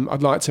that,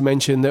 I'd like to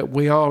mention that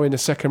we are in the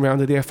second round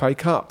of the FA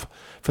Cup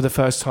for the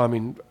first time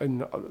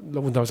in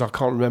Lord knows, I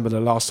can't remember the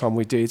last time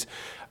we did.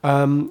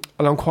 And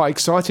I'm quite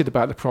excited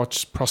about the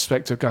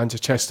prospect of going to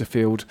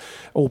Chesterfield,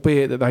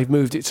 albeit that they've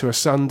moved it to a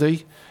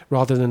Sunday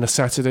rather than a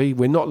Saturday.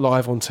 We're not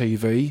live on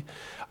TV.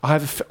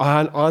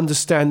 I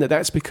understand that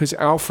that's because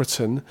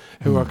Alfreton,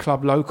 who are a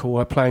club local,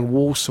 are playing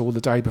Walsall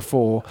the day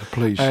before.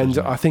 Police, and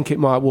I think it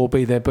might well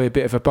be there'll be a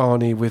bit of a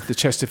Barney with the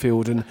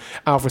Chesterfield and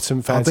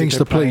Alfreton fans. I think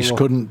the police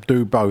couldn't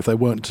do both. They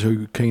weren't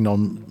too keen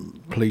on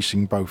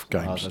policing both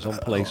games. There's on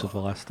police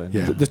advice then.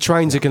 Yeah. The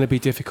trains are going to be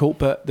difficult,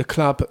 but the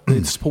club,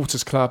 the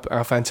supporters club,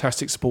 our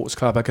fantastic sports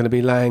club, are going to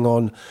be laying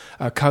on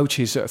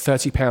coaches at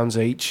 £30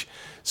 each.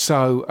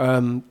 So,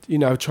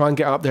 try and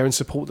get up there and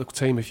support the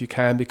team if you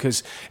can,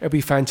 because it'll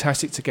be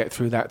fantastic to get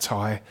through that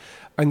tie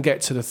and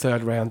get to the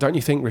third round. Don't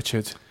you think,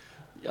 Richard?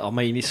 I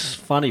mean, it's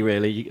funny,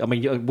 really. I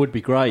mean, it would be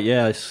great,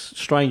 yeah. It's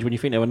strange when you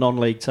think they're a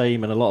non-league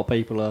team and a lot of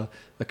people are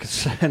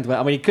concerned about.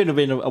 I mean, it couldn't have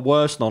been a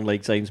worse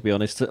non-league team, to be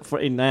honest,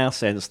 in our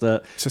sense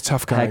that it's a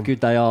tough game. How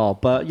good they are.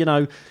 But,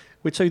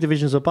 we're 2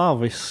 divisions above.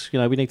 We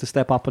need to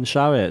step up and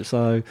show it.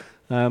 So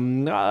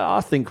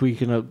I think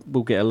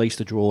we'll get at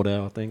least a draw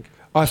there, I think.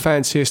 I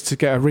fancy us to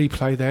get a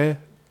replay there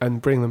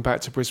and bring them back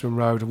to Brisbane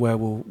Road, where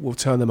we'll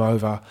turn them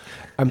over.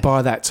 And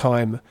by that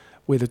time,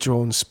 we'd have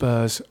drawn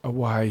Spurs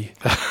away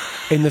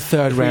in the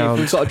third round.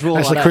 We've got a draw.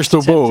 That's the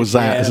crystal ball, is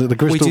that? Yeah. Is it the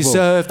crystal ball? We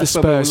deserve the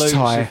Spurs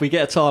tie. If we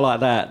get a tie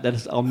like that, then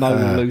I know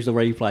we'll lose the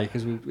replay,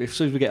 because as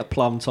soon as we get a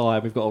plum tie,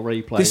 we've got a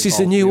replay. This is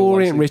the new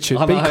Orient,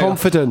 Richard. Be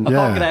confident.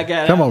 I can't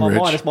get Come on, out of my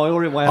Rich. mind. It's my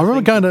Orient way. I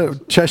remember going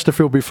to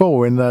Chesterfield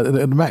before in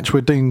the match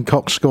where Dean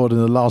Cox scored in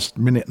the last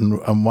minute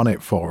and won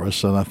it for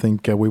us, and I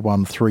think we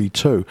won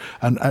 3-2.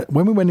 And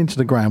when we went into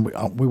the ground,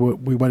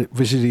 we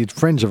visited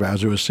friends of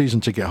ours who were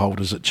season ticket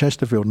holders at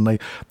Chesterfield, and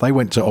they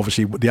went to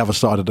obviously the other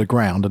side of the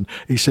ground, and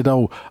he said,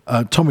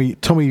 Tommy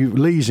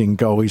Lee's in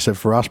goal, he said,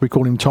 for us. We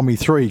call him Tommy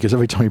 3 because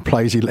every time he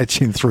plays he lets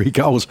in 3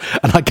 goals.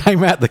 And I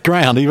came out the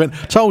ground, he went,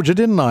 told you,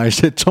 didn't I? He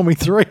said, Tommy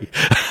 3.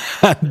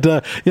 And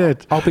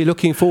I'll be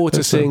looking forward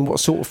to seeing what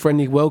sort of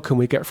friendly welcome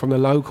we get from the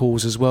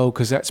locals as well,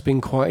 because that's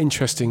been quite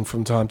interesting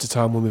from time to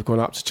time when we've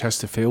gone up to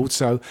Chesterfield.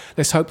 So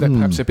let's hope they're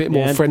perhaps a bit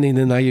more friendly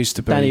than they used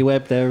to be. Danny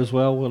Webb there as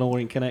well, an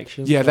Orient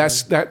connection. Yeah,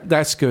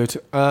 that's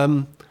good.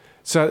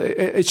 So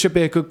it should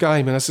be a good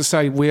game. And as I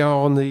say, we are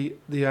on the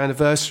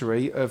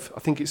anniversary of, I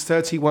think it's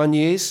 31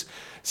 years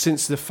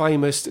since the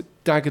famous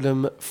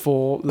Dagenham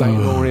 4,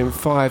 Leyton Orient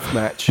 5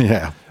 match.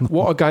 Yeah.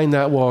 What a game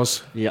that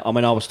was. Yeah, I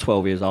mean, I was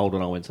 12 years old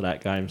when I went to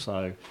that game.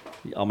 So,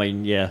 I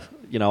mean, I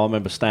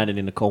remember standing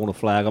in the corner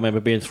flag. I remember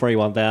being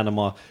 3-1 down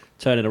and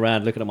turning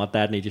around, looking at my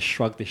dad, and he just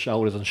shrugged his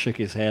shoulders and shook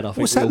his head.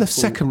 Was that the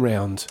second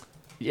round?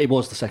 It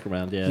was the second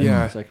round, yeah.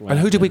 Yeah. Second round, and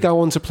who did we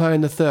go on to play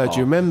in the third? Do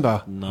you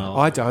remember? No.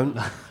 I don't.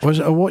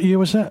 What year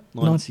was that?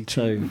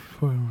 92.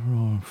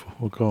 Oh,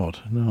 God.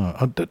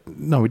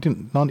 No, we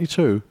didn't.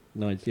 92?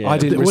 I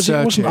didn't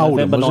research it.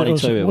 November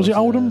 92. Was it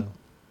Oldham?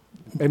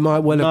 It might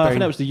well have been. I think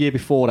that was the year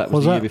before. That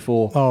was the year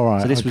before. Oh,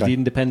 right. So this was the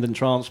independent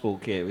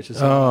transport kit, which is.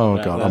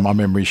 God, my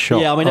memory's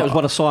shot. Yeah, I mean, that was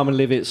one of Simon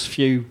Livett's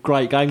few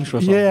great games for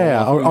us.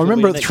 Yeah, I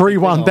remember at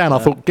 3-1 down. I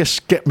thought,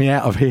 get me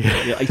out of here.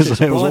 Yeah, it was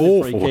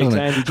awful. Kicks,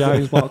 Andy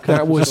Jones, Mark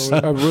that was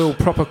a real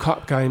proper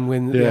cup game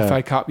when the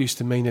FA Cup used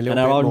to mean a little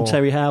bit more. And our own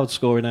Terry Howard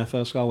scoring our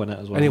first goal in that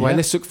as well. Anyway,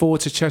 let's look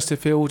forward to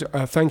Chesterfield.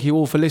 Thank you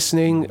all for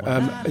listening.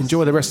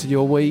 Enjoy the rest of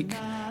your week,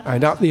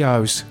 and up the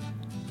O's.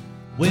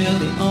 We're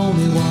the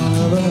only one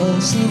of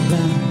us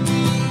around,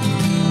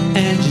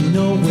 and you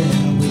know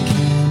where we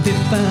can be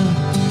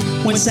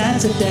found when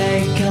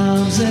Saturday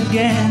comes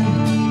again.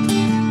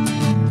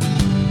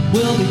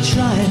 We'll be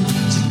trying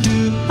to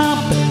do our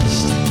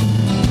best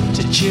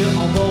to cheer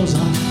on those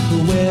on who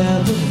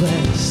wear the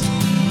vest.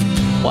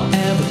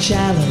 Whatever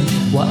challenge,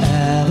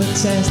 whatever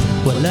test,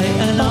 we'll lay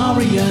an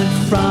Orient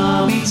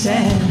from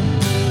e18.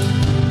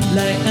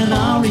 Lay an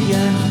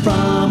Orient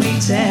from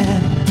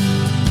e18.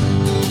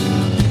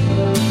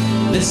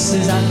 This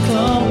is our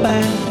club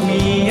and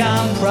we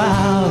are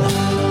proud.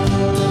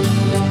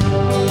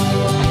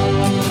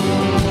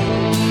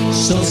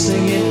 So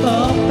sing it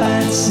up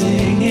and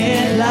sing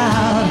it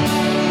loud.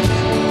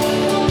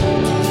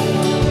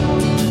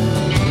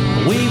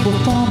 We were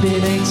formed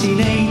in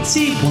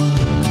 1881.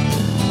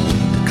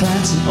 The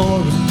clans in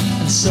Orient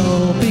and so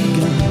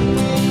begun.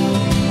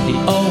 The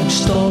old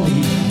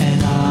story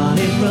and on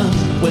it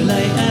runs. We'll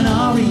lay an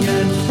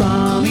Orient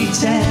from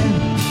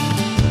e18.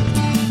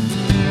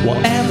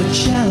 Whatever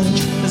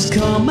challenge has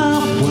come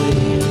our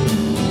way,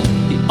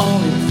 the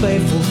Orient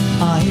faithful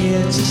are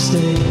here to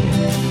stay.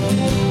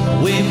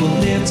 We will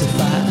live to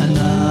fight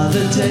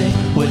another day.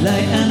 We'll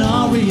lay an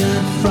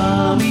Orient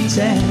from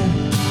e18.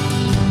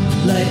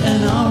 Lay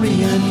an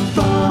Orient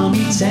from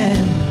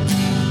e18.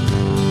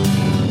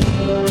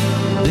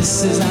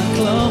 This is our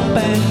club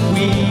and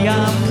we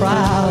are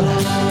proud.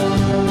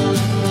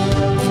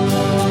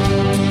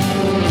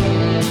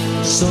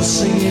 So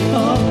sing it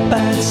up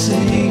and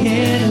sing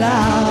it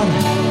loud.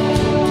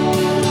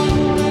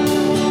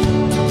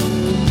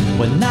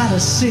 We're not a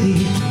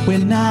city, we're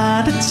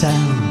not a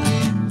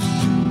town.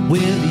 we're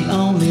the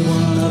only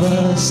one of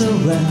us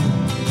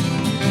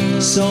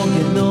around. So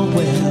you know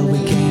where we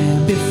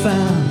can be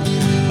found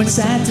when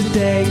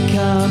Saturday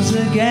comes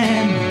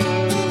again.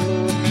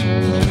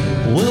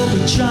 We'll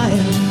be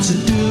trying to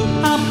do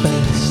our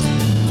best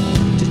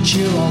to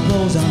cheer all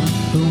those on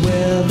who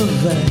wear the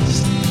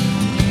vest.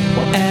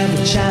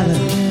 Whatever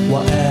challenge,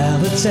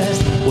 whatever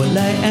test, we'll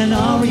lay an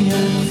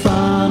Orient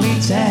from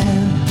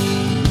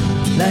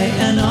e18. Lay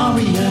an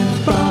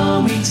Orient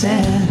from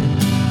e18.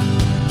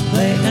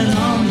 Lay an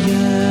Orient.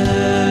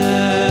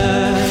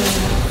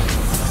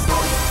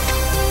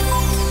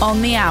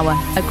 On the hour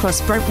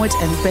across Brentwood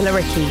and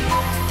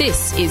Billericay.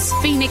 This is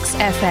Phoenix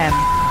FM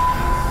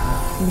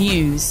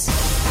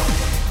News.